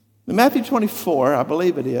 In Matthew 24, I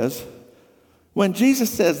believe it is, when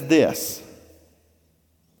Jesus says this,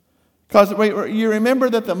 because you remember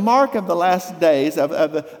that the mark of the last days,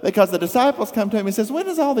 because the disciples come to him and says, when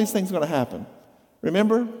is all these things going to happen?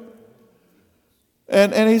 Remember?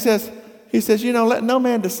 And he says, let no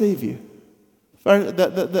man deceive you.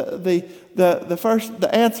 The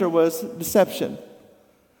answer was deception.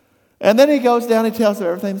 And then he goes down and tells them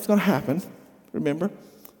everything that's going to happen. Remember?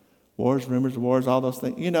 Wars, rumors of wars, all those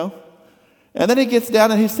things, And then he gets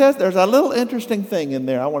down and he says there's a little interesting thing in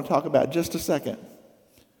there I want to talk about just a second.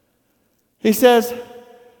 He says,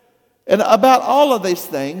 and about all of these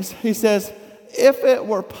things, he says, if it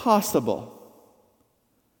were possible,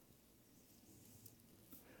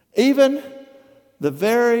 even the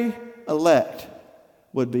very elect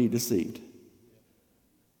would be deceived.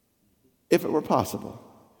 If it were possible.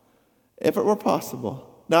 If it were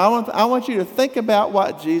possible. Now, I want you to think about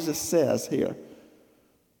what Jesus says here.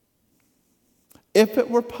 If it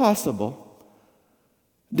were possible,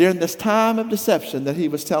 during this time of deception that he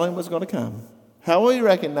was telling was going to come, how will you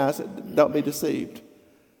recognize it? Don't be deceived.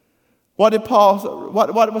 What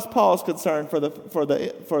was Paul's concern for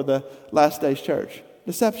the last days church?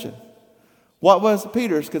 Deception. What was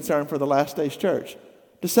Peter's concern for the last days church?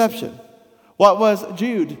 Deception. What was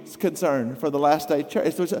Jude's concern for the last day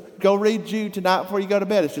church? Go read Jude tonight before you go to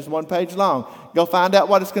bed. It's just one page long. Go find out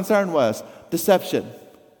what his concern was. Deception.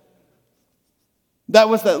 That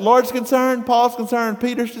was the Lord's concern, Paul's concern,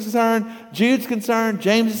 Peter's concern, Jude's concern,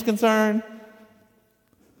 James's concern.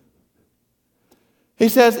 He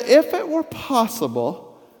says, if it were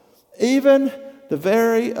possible, even the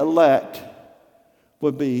very elect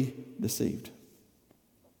would be deceived.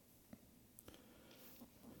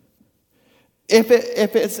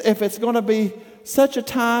 If it's going to be such a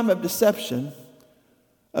time of deception,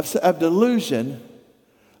 of delusion,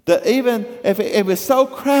 that even if it was so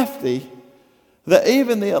crafty that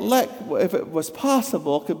even the elect, if it was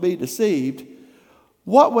possible, could be deceived,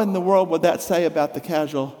 what in the world would that say about the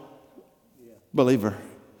casual believer?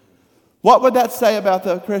 What would that say about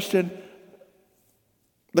the Christian,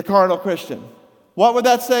 the carnal Christian? What would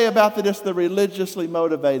that say about the religiously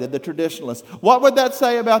motivated, the traditionalist? What would that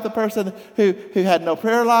say about the person who had no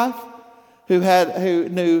prayer life, who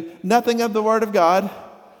knew nothing of the Word of God,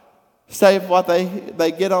 save what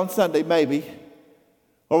they get on Sunday maybe,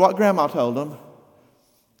 or what Grandma told them?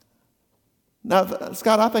 Now,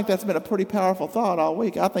 Scott, I think that's been a pretty powerful thought all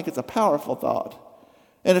week. I think it's a powerful thought.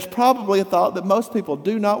 And it's probably a thought that most people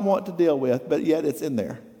do not want to deal with, but yet it's in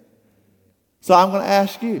there. So I'm going to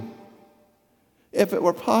ask you, if it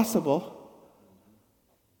were possible,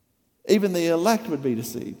 even the elect would be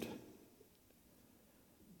deceived.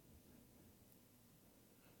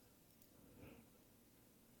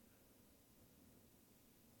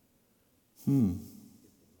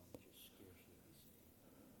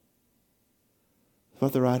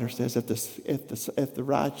 What the writer says, if the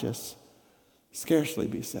righteous scarcely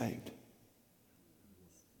be saved.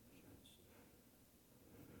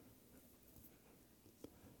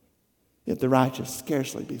 If the righteous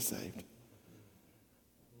scarcely be saved.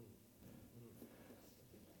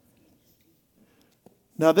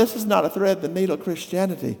 Now, this is not a thread the needle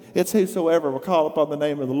Christianity. It's whosoever will call upon the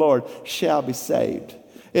name of the Lord shall be saved.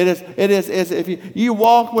 It is if you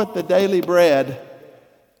walk with the daily bread.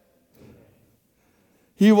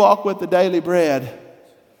 You walk with the daily bread.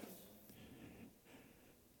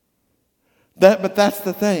 But that's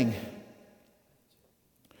the thing.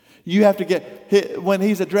 You have to get, when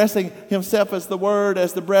he's addressing himself as the Word,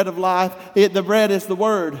 as the bread of life, the bread is the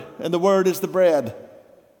Word, and the Word is the bread.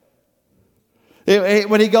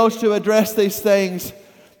 When he goes to address these things,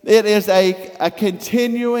 it is a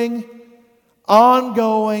continuing,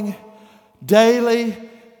 ongoing, daily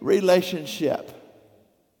relationship.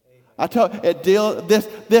 I don't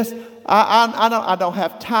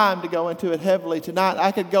have time to go into it heavily tonight.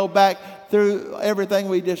 I could go back through everything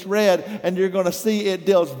we just read, and you're going to see it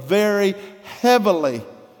deals very heavily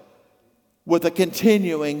with a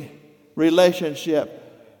continuing relationship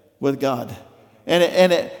with God. And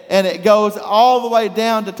it goes all the way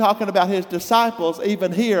down to talking about his disciples,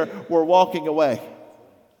 even here, were walking away.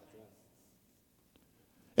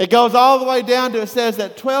 It goes all the way down to, it says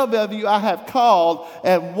that 12 of you I have called,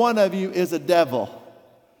 and one of you is a devil.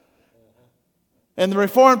 And the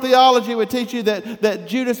Reformed theology would teach you that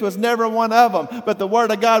Judas was never one of them, but the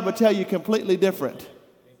Word of God would tell you completely different.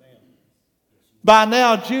 By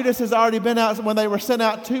now, Judas has already been out when they were sent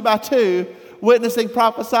out 2 by 2, witnessing,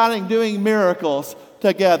 prophesying, doing miracles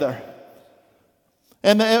together.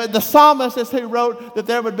 And the psalmist is who wrote that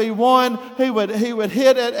there would be one who would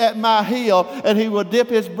hit it at my heel, and he would dip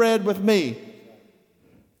his bread with me.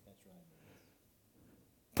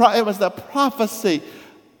 It was the prophecy.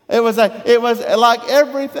 It was like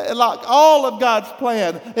everything, like all of God's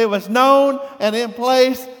plan. It was known and in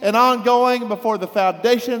place and ongoing before the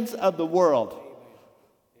foundations of the world.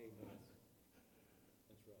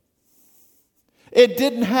 It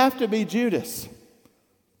didn't have to be Judas.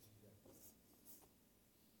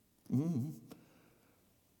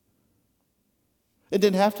 It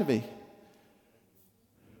didn't have to be.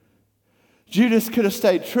 Judas could have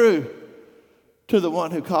stayed true to the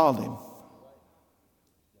one who called him.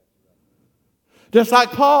 Just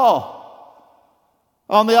like Paul,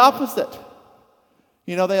 on the opposite.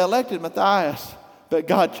 You know, they elected Matthias, but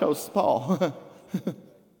God chose Paul.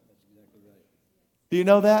 Do you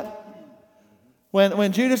know that?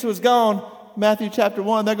 When Judas was gone, Matthew chapter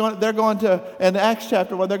 1, they're going to, and Acts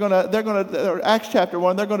chapter 1, they're going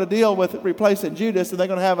to deal with replacing Judas, and they're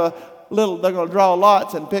going to draw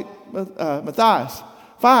lots and pick Matthias.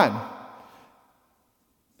 Fine.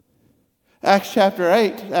 Acts chapter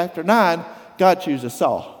 8, after 9, God chooses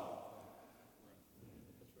Saul.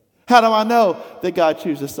 How do I know that God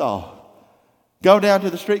chooses Saul? Go down to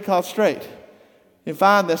the street called Straight and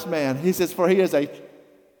find this man. He says, for he is a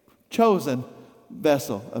chosen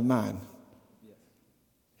vessel of mine.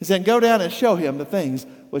 He said, go down and show him the things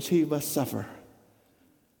which he must suffer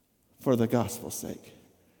for the gospel's sake.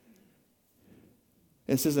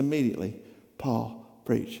 It says immediately, Paul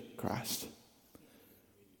preached Christ.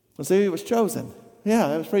 Well, see, he was chosen.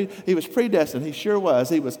 Yeah, he was predestined. He sure was.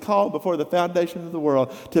 He was called before the foundation of the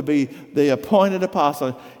world to be the appointed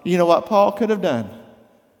apostle. You know what Paul could have done?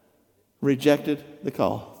 Rejected the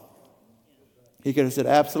call. He could have said,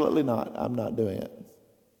 absolutely not. I'm not doing it.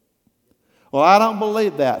 Well, I don't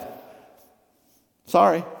believe that.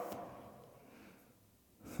 Sorry.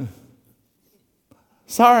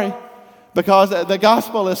 Sorry. Because the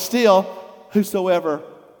gospel is still whosoever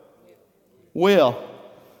will.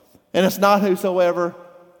 And it's not whosoever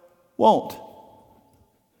won't.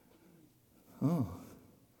 Oh.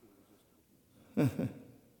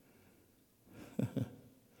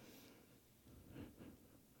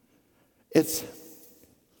 It's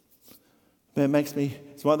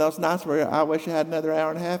one of those nights where I wish I had another hour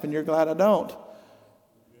and a half, and you're glad I don't.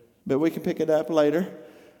 But we can pick it up later,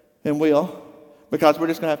 and we'll, because we're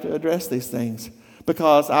just going to have to address these things.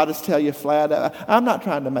 Because I'll just tell you flat out, I'm not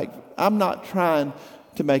trying to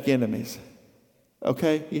make enemies.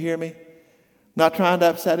 Okay, you hear me? I'm not trying to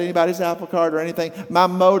upset anybody's apple cart or anything. My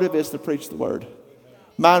motive is to preach the Word.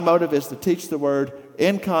 My motive is to teach the Word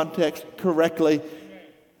in context, correctly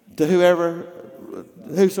to whoever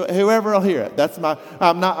will hear it.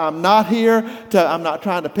 I'm not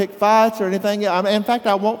trying to pick fights or anything. In fact,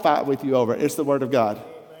 I won't fight with you over it. It's the Word of God.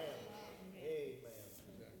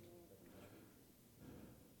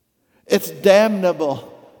 It's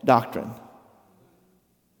damnable doctrine.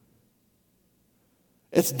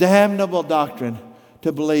 It's damnable doctrine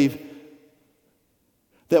to believe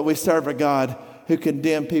that we serve a God who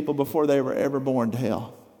condemned people before they were ever born to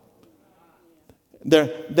hell.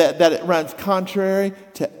 That it runs contrary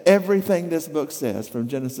to everything this book says, from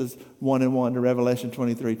Genesis 1:1 to Revelation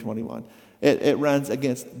 23:21. It runs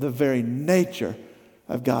against the very nature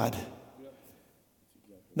of God.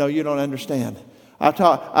 No, you don't understand. I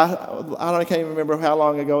can't even remember how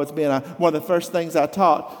long ago it's been. One of the first things I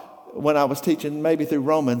taught when I was teaching, maybe through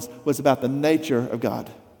Romans, was about the nature of God.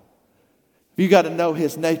 You got to know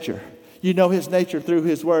His nature. You know His nature through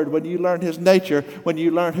His Word. When you learn His nature, when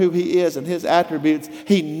you learn who He is and His attributes,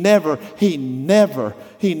 He never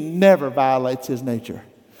violates His nature.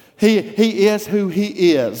 He is who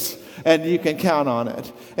He is, and you can count on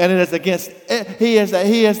it. And it is He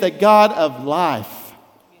is the God of life.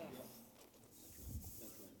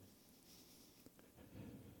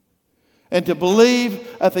 And to believe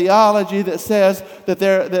a theology that says that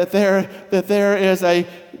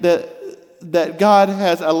that God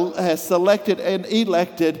has selected and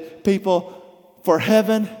elected people for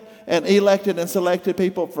heaven and elected and selected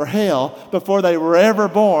people for hell before they were ever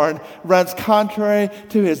born runs contrary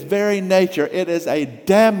to His very nature. It is a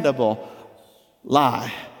damnable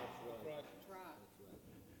lie.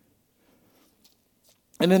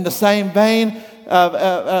 And in the same vein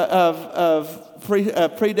of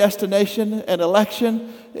predestination and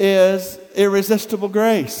election is irresistible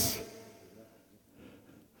grace.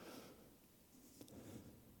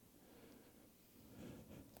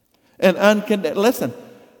 And listen,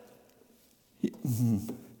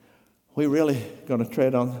 we're really going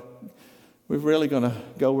to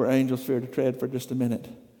go where angels fear to tread for just a minute.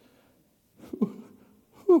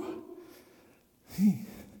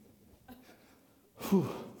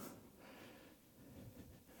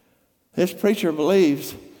 This preacher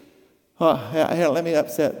believes. Here, let me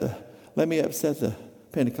upset the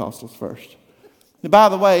Pentecostals first. And by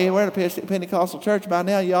the way, we're at a Pentecostal church. By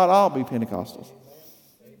now, you ought to all be Pentecostals.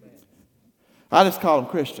 I just call them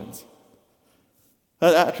Christians.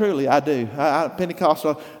 Truly, I do.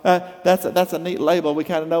 Pentecostal. That's a neat label. We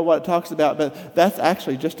kind of know what it talks about, but that's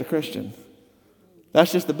actually just a Christian. That's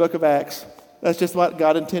just the Book of Acts. That's just what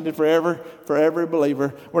God intended for every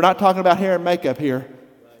believer. We're not talking about hair and makeup here.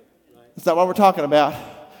 That's not what we're talking about.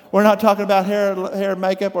 We're not talking about hair and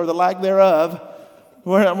makeup or the lack thereof.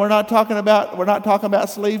 We're not talking about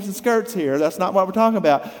sleeves and skirts here. That's not what we're talking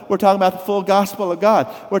about. We're talking about the full gospel of God.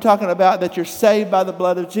 We're talking about that you're saved by the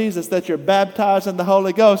blood of Jesus, that you're baptized in the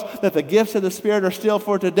Holy Ghost, that the gifts of the Spirit are still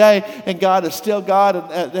for today, and God is still God,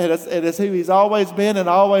 and it is who He's always been and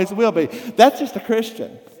always will be. That's just a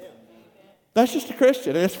Christian. That's just a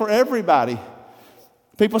Christian, and it's for everybody.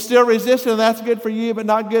 People still resist it, and that's good for you, but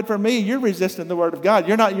not good for me. You're resisting the Word of God.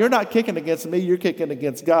 You're not kicking against me. You're kicking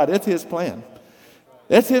against God. It's His plan.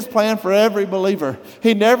 It's His plan for every believer.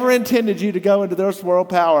 He never intended you to go into this world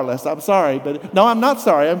powerless. I'm sorry, but no, I'm not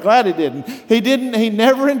sorry. I'm glad He didn't. He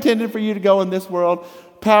never intended for you to go in this world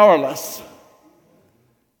powerless.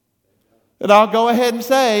 And I'll go ahead and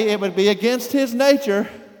say it would be against His nature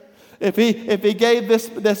if he gave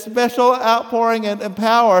this special outpouring and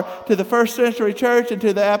power to the first century church and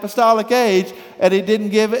to the apostolic age, and He didn't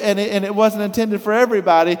give it, and it wasn't intended for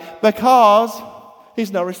everybody, because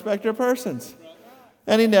He's no respecter of persons.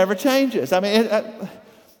 And He never changes. I mean,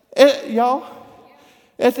 y'all,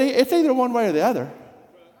 it's either one way or the other.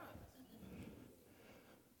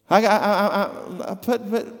 I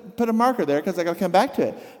put a marker there because I got to come back to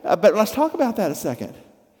it. But let's talk about that a second.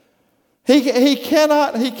 He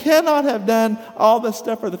cannot have done all this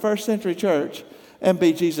stuff for the first century church and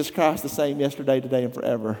be Jesus Christ the same yesterday, today, and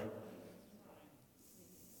forever.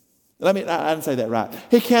 I didn't say that right.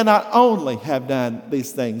 He cannot only have done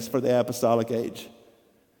these things for the apostolic age.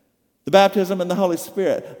 The baptism in the Holy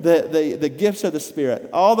Spirit, the gifts of the Spirit,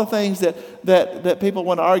 all the things that people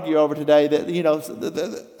want to argue over today, that, you know,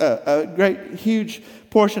 a great, huge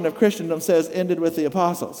portion of Christendom says ended with the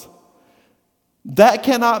apostles. That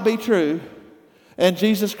cannot be true, and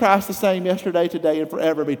Jesus Christ the same yesterday, today, and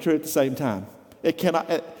forever be true at the same time. It cannot.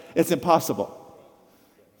 It's impossible.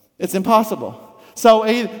 It's impossible. So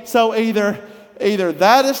either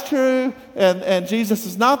that is true and Jesus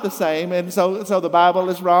is not the same, and so the Bible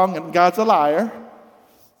is wrong and God's a liar,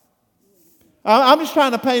 I'm just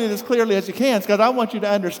trying to paint it as clearly as you can because I want you to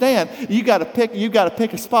understand you got to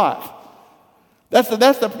pick a spot. That's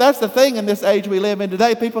the thing in this age we live in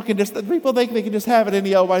today. People think they can just have it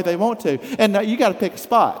any old way they want to, and you got to pick a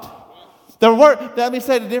spot. Let me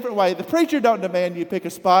say it a different way. The preacher don't demand you pick a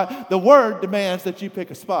spot. The Word demands that you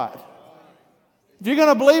pick a spot. If you're going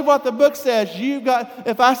to believe what the book says,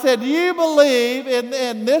 if I said, do you believe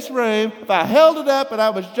in this room, if I held it up and I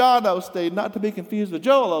was John Osteen, not to be confused with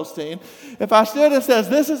Joel Osteen, if I stood and says,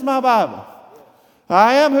 this is my Bible,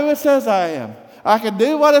 I am who it says I am. I can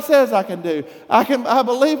do what it says I can do. I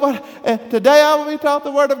believe today I will be taught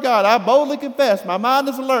the Word of God. I boldly confess. My mind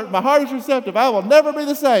is alert. My heart is receptive. I will never be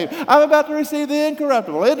the same. I'm about to receive the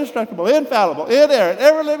incorruptible, indestructible, infallible, inerrant,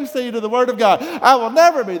 ever living seed of the Word of God. I will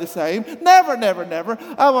never be the same. Never, never, never.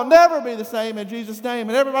 I will never be the same in Jesus' name.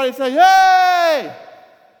 And everybody say, yay!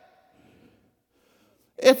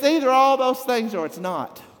 It's either all those things or it's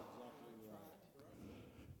not.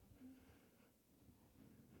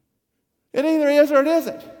 It either is or it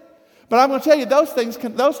isn't. But I'm going to tell you,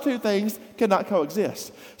 those two things cannot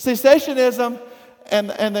coexist. Cessationism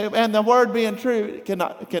and the Word being true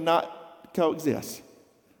cannot coexist.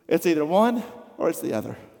 It's either one or it's the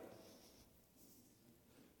other.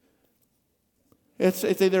 It's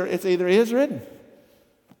either is or isn't.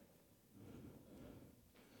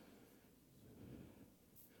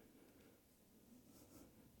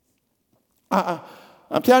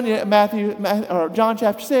 I'm telling you, Matthew or John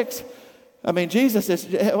chapter 6. I mean, Jesus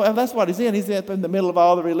that's what he's in. He's in the middle of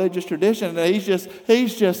all the religious tradition, and he's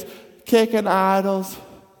just kicking idols,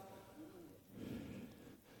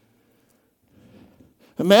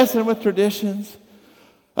 messing with traditions,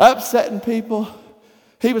 upsetting people.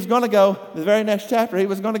 He was going to go, the very next chapter, he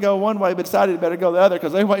was going to go one way, but decided he better go the other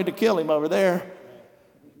because they wanted to kill him over there.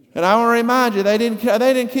 And I want to remind you, they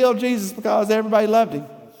didn't kill Jesus because everybody loved him.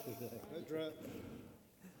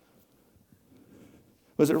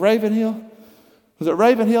 Was it Ravenhill? Was it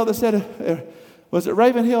Ravenhill that said, was it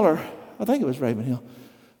Ravenhill or, I think it was Ravenhill,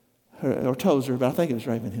 or Tozer, but I think it was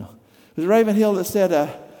Ravenhill. It was Ravenhill that said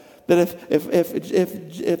that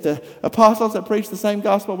if the apostles had preached the same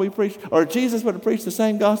gospel we preached, or Jesus would have preached the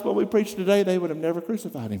same gospel we preach today, they would have never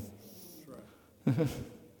crucified him.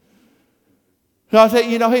 So I say,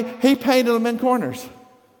 he painted them in corners.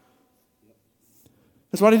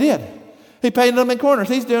 That's what he did. He painted them in corners.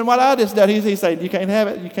 He's doing what I just did. He's saying, you can't have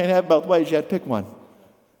it. You can't have it both ways. You have to pick one.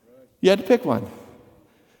 You had to pick one.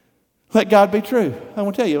 Let God be true. I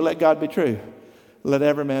want to tell you, let God be true. Let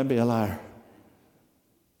every man be a liar.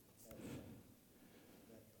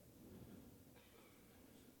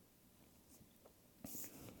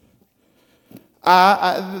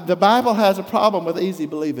 The Bible has a problem with easy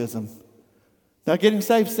believism. Now, getting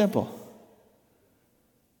saved is simple.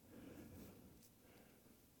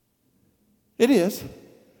 It is.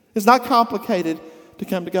 It's not complicated to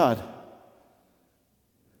come to God.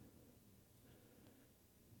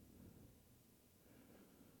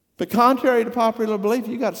 But contrary to popular belief,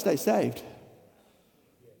 you got to stay saved.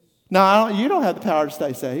 Now, you don't have the power to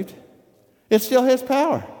stay saved. It's still His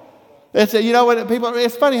power.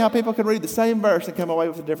 It's funny how people can read the same verse and come away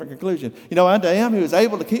with a different conclusion. Unto Him who is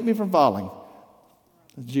able to keep me from falling.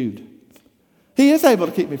 Jude. He is able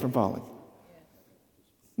to keep me from falling.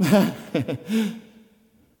 That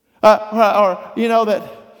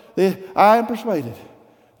I am persuaded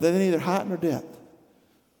that neither height nor depth.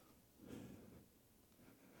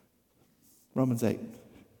 Romans 8.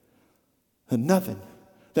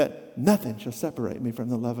 That nothing shall separate me from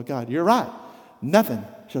the love of God. You're right. Nothing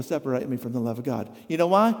shall separate me from the love of God. You know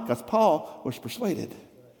why? Because Paul was persuaded.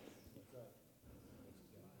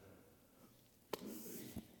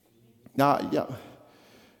 Now,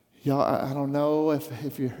 y'all, I don't know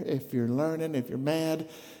if you're learning, if you're mad,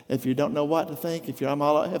 if you don't know what to think, if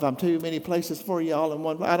I'm too many places for you all in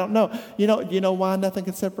one. I don't know. You know why nothing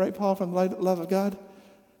can separate Paul from the love of God?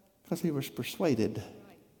 Because he was persuaded.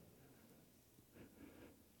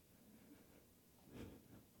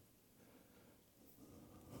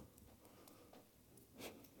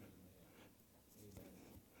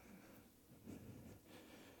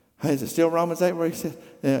 Is it still Romans 8 where he said,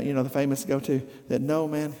 the famous go-to, that no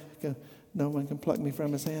one can pluck me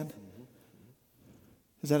from his hand?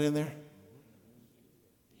 Is that in there?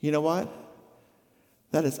 You know what?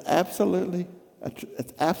 That is absolutely a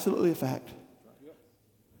fact.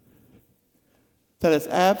 That is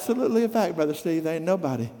absolutely a fact, Brother Steve. There ain't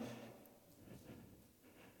nobody.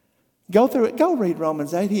 Go through it. Go read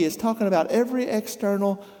Romans 8. He is talking about every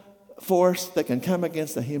external force that can come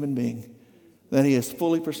against a human being. That he is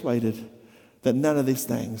fully persuaded that none of these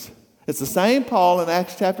things It's the same Paul in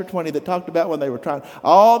Acts chapter 20 that talked about when they were trying,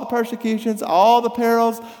 all the persecutions, all the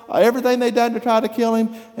perils, everything they done to try to kill him.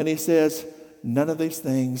 And he says, none of these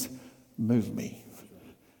things move me.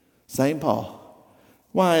 Same Paul.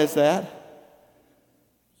 Why is that?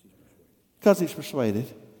 Because he's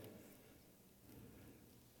persuaded.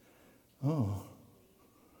 Oh.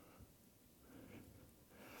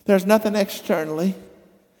 There's nothing externally.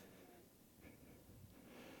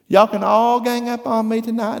 Y'all can all gang up on me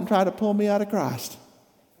tonight and try to pull me out of Christ.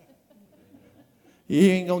 You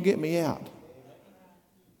ain't going to get me out.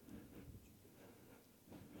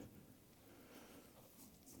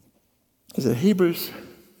 Is it Hebrews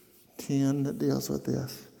 10 that deals with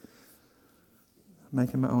this?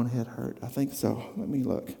 Making my own head hurt. I think so. Let me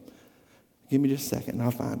look. Give me just a second and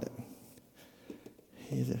I'll find it.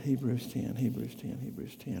 Is it Hebrews 10? Hebrews 10.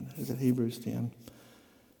 Hebrews 10. Is it Hebrews 10?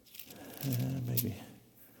 Maybe.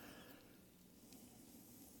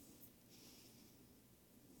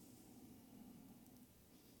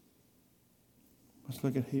 Let's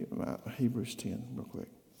look at Hebrews 10 real quick.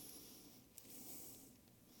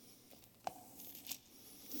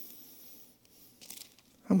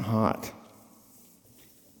 I'm hot.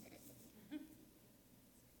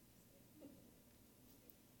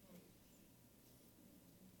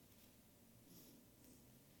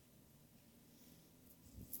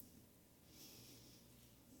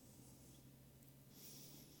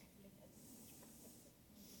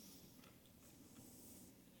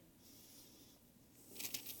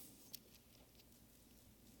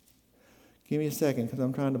 Give me a second because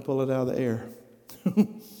I'm trying to pull it out of the air.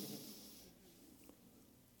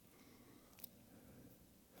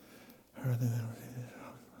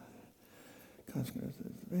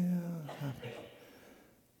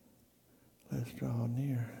 Let's draw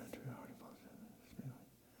near to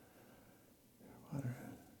water.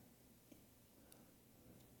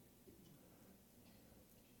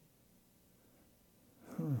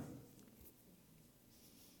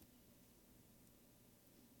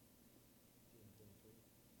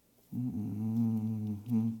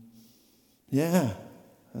 Mm-hmm. Yeah,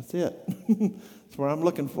 that's it. That's what I'm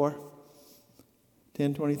looking for.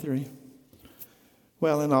 10:23.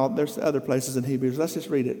 Well, and all there's other places in Hebrews. Let's just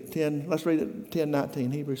read it. Let's read it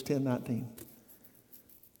 10:19. Hebrews 10:19.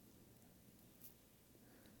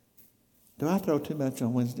 Do I throw too much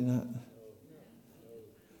on Wednesday night?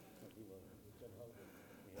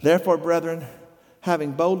 Therefore, brethren,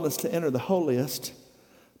 having boldness to enter the holiest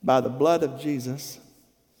by the blood of Jesus,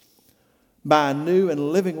 by a new and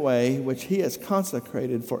living way which he has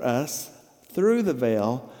consecrated for us through the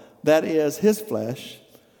veil, that is his flesh,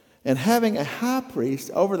 and having a high priest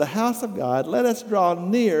over the house of God, let us draw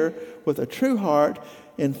near with a true heart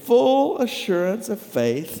in full assurance of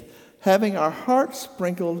faith, having our hearts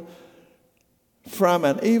sprinkled from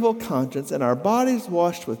an evil conscience and our bodies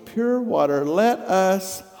washed with pure water. Let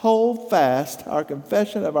us hold fast our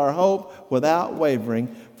confession of our hope without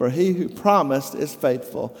wavering, for he who promised is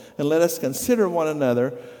faithful. And let us consider one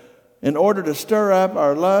another in order to stir up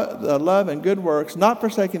our love and good works, not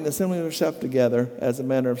forsaking the assembling of ourselves together as a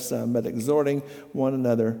manner of some, but exhorting one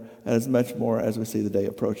another as much more as we see the day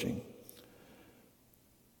approaching.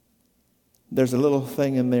 There's a little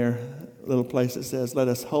thing in there, a little place that says, let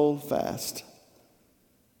us hold fast.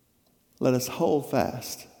 Let us hold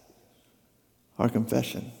fast our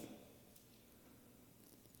confession.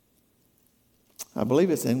 I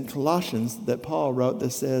believe it's in Colossians that Paul wrote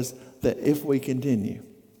that says that if we continue,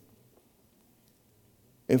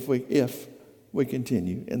 if we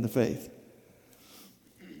continue in the faith.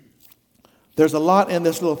 There's a lot in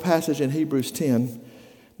this little passage in Hebrews 10.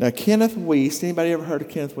 Now, Kenneth Wuest, anybody ever heard of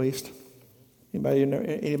Kenneth Wuest?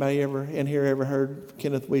 Anybody ever in here ever heard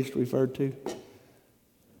Kenneth Wuest referred to?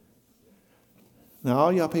 Now,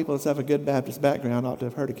 all y'all people that have a good Baptist background ought to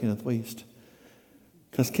have heard of Kenneth Wuest.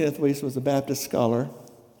 Because Kenneth Wuest was a Baptist scholar,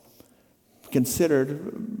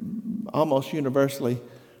 considered almost universally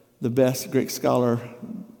the best Greek scholar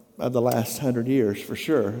of the last 100 years, for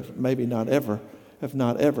sure. Maybe not ever, if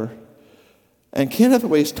not ever. And Kenneth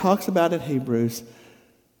Wuest talks about in Hebrews.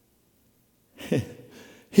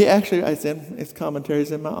 He actually, it's in his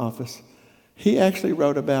commentaries in my office. He actually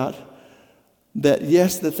wrote about that,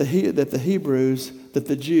 yes, that the Hebrews, that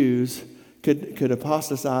the Jews could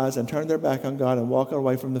apostatize and turn their back on God and walk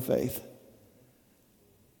away from the faith,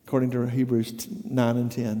 according to Hebrews 9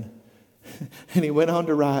 and 10. And he went on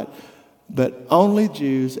to write, but only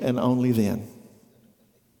Jews and only then.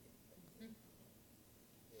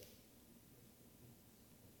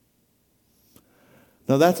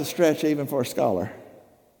 Now that's a stretch even for a scholar,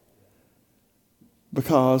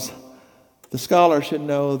 because the scholar should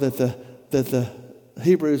know that the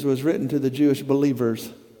Hebrews was written to the Jewish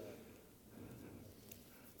believers,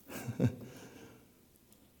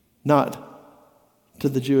 not to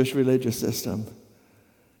the Jewish religious system.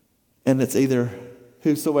 And it's either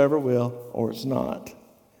whosoever will or it's not.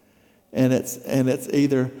 And it's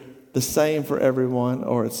either the same for everyone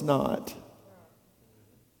or it's not.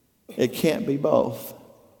 It can't be both.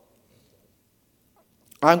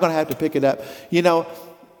 I'm going to have to pick it up. You know,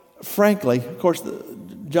 frankly, of course,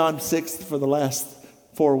 John 6 for the last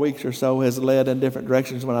 4 weeks or so has led in different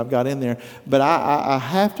directions when I've got in there. But I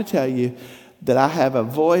have to tell you that I have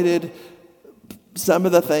avoided some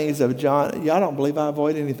of the things of John. Y'all don't believe I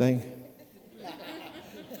avoid anything.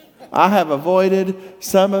 I have avoided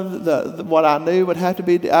some of the what I knew would have to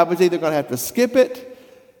be. I was either going to have to skip it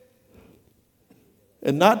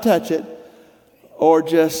and not touch it, or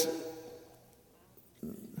just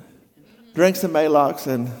drink some Malox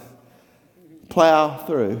and plow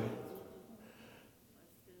through.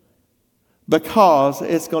 Because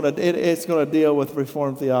it's going to deal with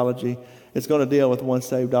Reformed theology. It's going to deal with once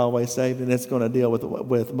saved, always saved, and it's going to deal with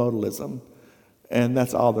modalism. And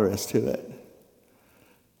that's all there is to it.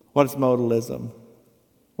 What is modalism?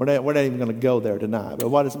 We're not even going to go there tonight. But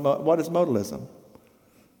what is modalism?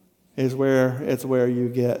 It's where you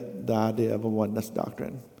get the idea of a oneness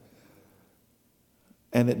doctrine.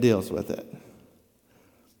 And it deals with it.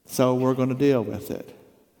 So we're going to deal with it.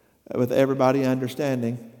 With everybody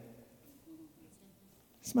understanding.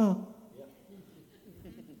 Smile.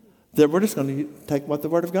 That we're just going to take what the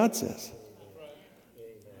Word of God says.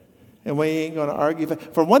 And we ain't going to argue.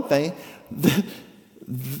 For one thing,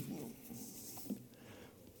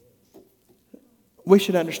 we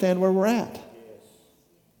should understand where we're at.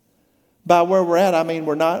 By where we're at, I mean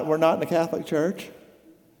we're not in the Catholic Church.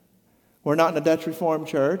 We're not in a Dutch Reformed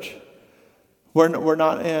Church. We're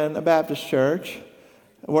not in a Baptist church.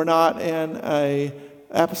 We're not in a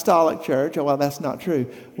apostolic church. Oh, well, that's not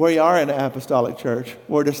true. We are in an apostolic church.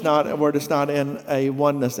 We're just not in a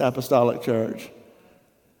oneness apostolic church.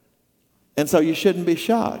 And so you shouldn't be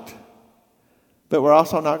shocked. But we're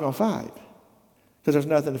also not going to fight, because there's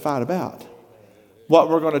nothing to fight about. What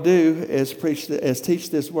we're going to do is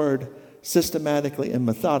teach this word systematically and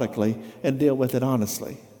methodically and deal with it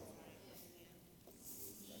honestly.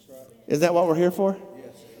 Is that what we're here for?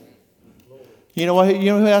 Yes. You know what?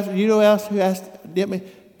 You know who else has to get me?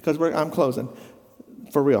 Because I'm closing.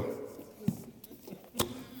 For real.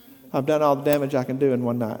 I've done all the damage I can do in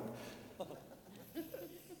one night.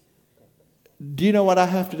 Do you know what I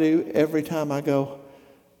have to do every time I go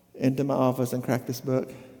into my office and crack this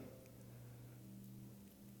book?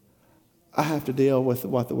 I have to deal with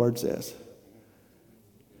what the Word says.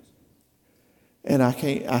 And I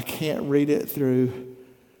can't read it through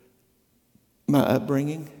my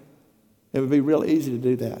upbringing. It would be real easy to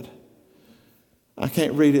do that. I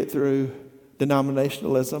can't read it through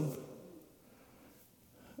denominationalism.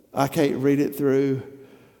 I can't read it through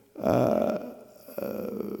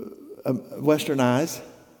Western eyes.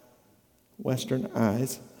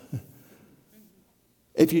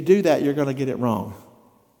 If you do that, you're going to get it wrong.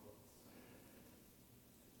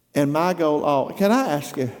 And my goal, can I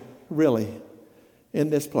ask you, really, in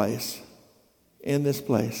this place,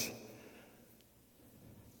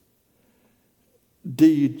 do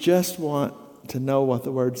you just want to know what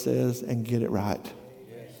the Word says and get it right?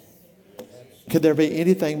 Yes. Could there be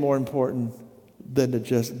anything more important than to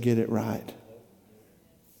just get it right?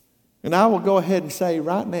 And I will go ahead and say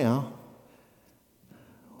right now,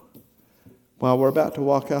 while we're about to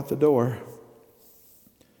walk out the door,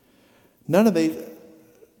 nobody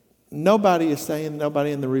is saying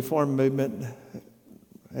nobody in the Reformed movement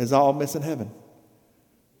is all missing heaven.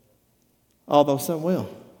 Although some will.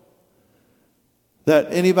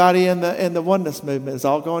 That anybody in the oneness movement is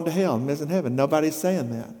all going to hell and missing heaven. Nobody's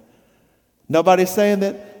saying that. Nobody's saying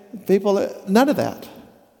that none of that.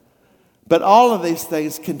 But all of these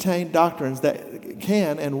things contain doctrines that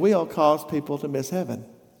can and will cause people to miss heaven.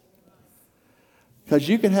 Because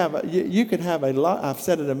you can have a lot, I've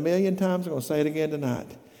said it a million times, I'm going to say it again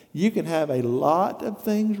tonight. You can have a lot of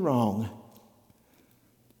things wrong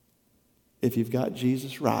if you've got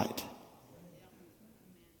Jesus right.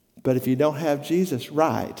 But if you don't have Jesus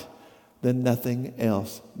right, then nothing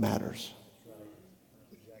else matters.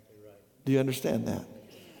 Exactly right. Do you understand that?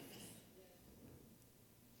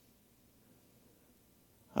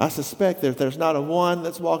 I suspect that if there's not a one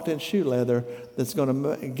that's walked in shoe leather that's going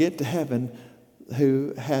to get to heaven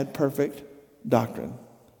who had perfect doctrine.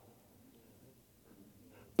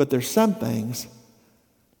 But there's some things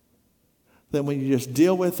that when you just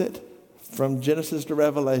deal with it from Genesis to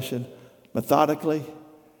Revelation, methodically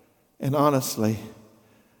and honestly,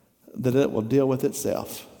 that it will deal with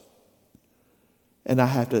itself. And I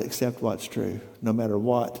have to accept what's true, no matter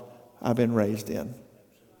what I've been raised in.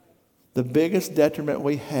 The biggest detriment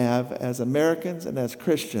we have as Americans and as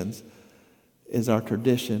Christians is our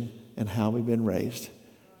tradition and how we've been raised.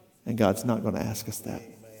 And God's not going to ask us that.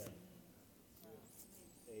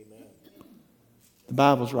 Amen. The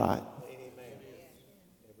Bible's right.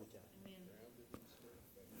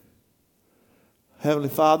 Heavenly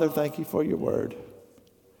Father, thank you for your word,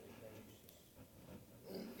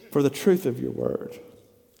 for the truth of your word.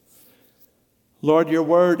 Lord, your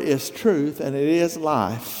word is truth and it is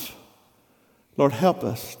life. Lord, help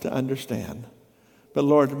us to understand. But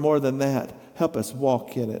Lord, more than that, help us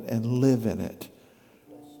walk in it and live in it.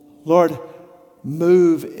 Lord,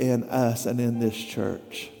 move in us and in this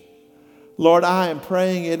church. Lord, I am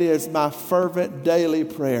praying, it is my fervent daily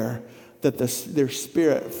prayer that their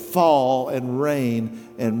spirit fall and reign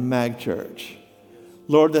in Mag Church.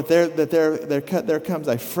 Lord, that there comes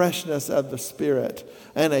a freshness of the Spirit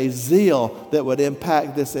and a zeal that would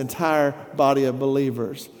impact this entire body of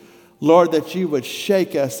believers. Lord, that you would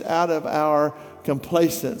shake us out of our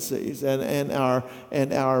complacencies and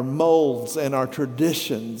our molds and our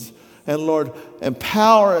traditions. And Lord,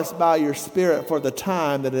 empower us by your Spirit for the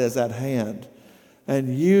time that is at hand.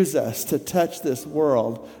 And use us to touch this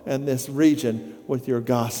world and this region with your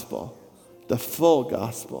gospel, the full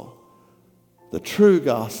gospel, the true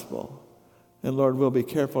gospel. And Lord, we'll be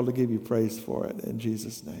careful to give you praise for it. In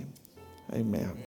Jesus' name, amen.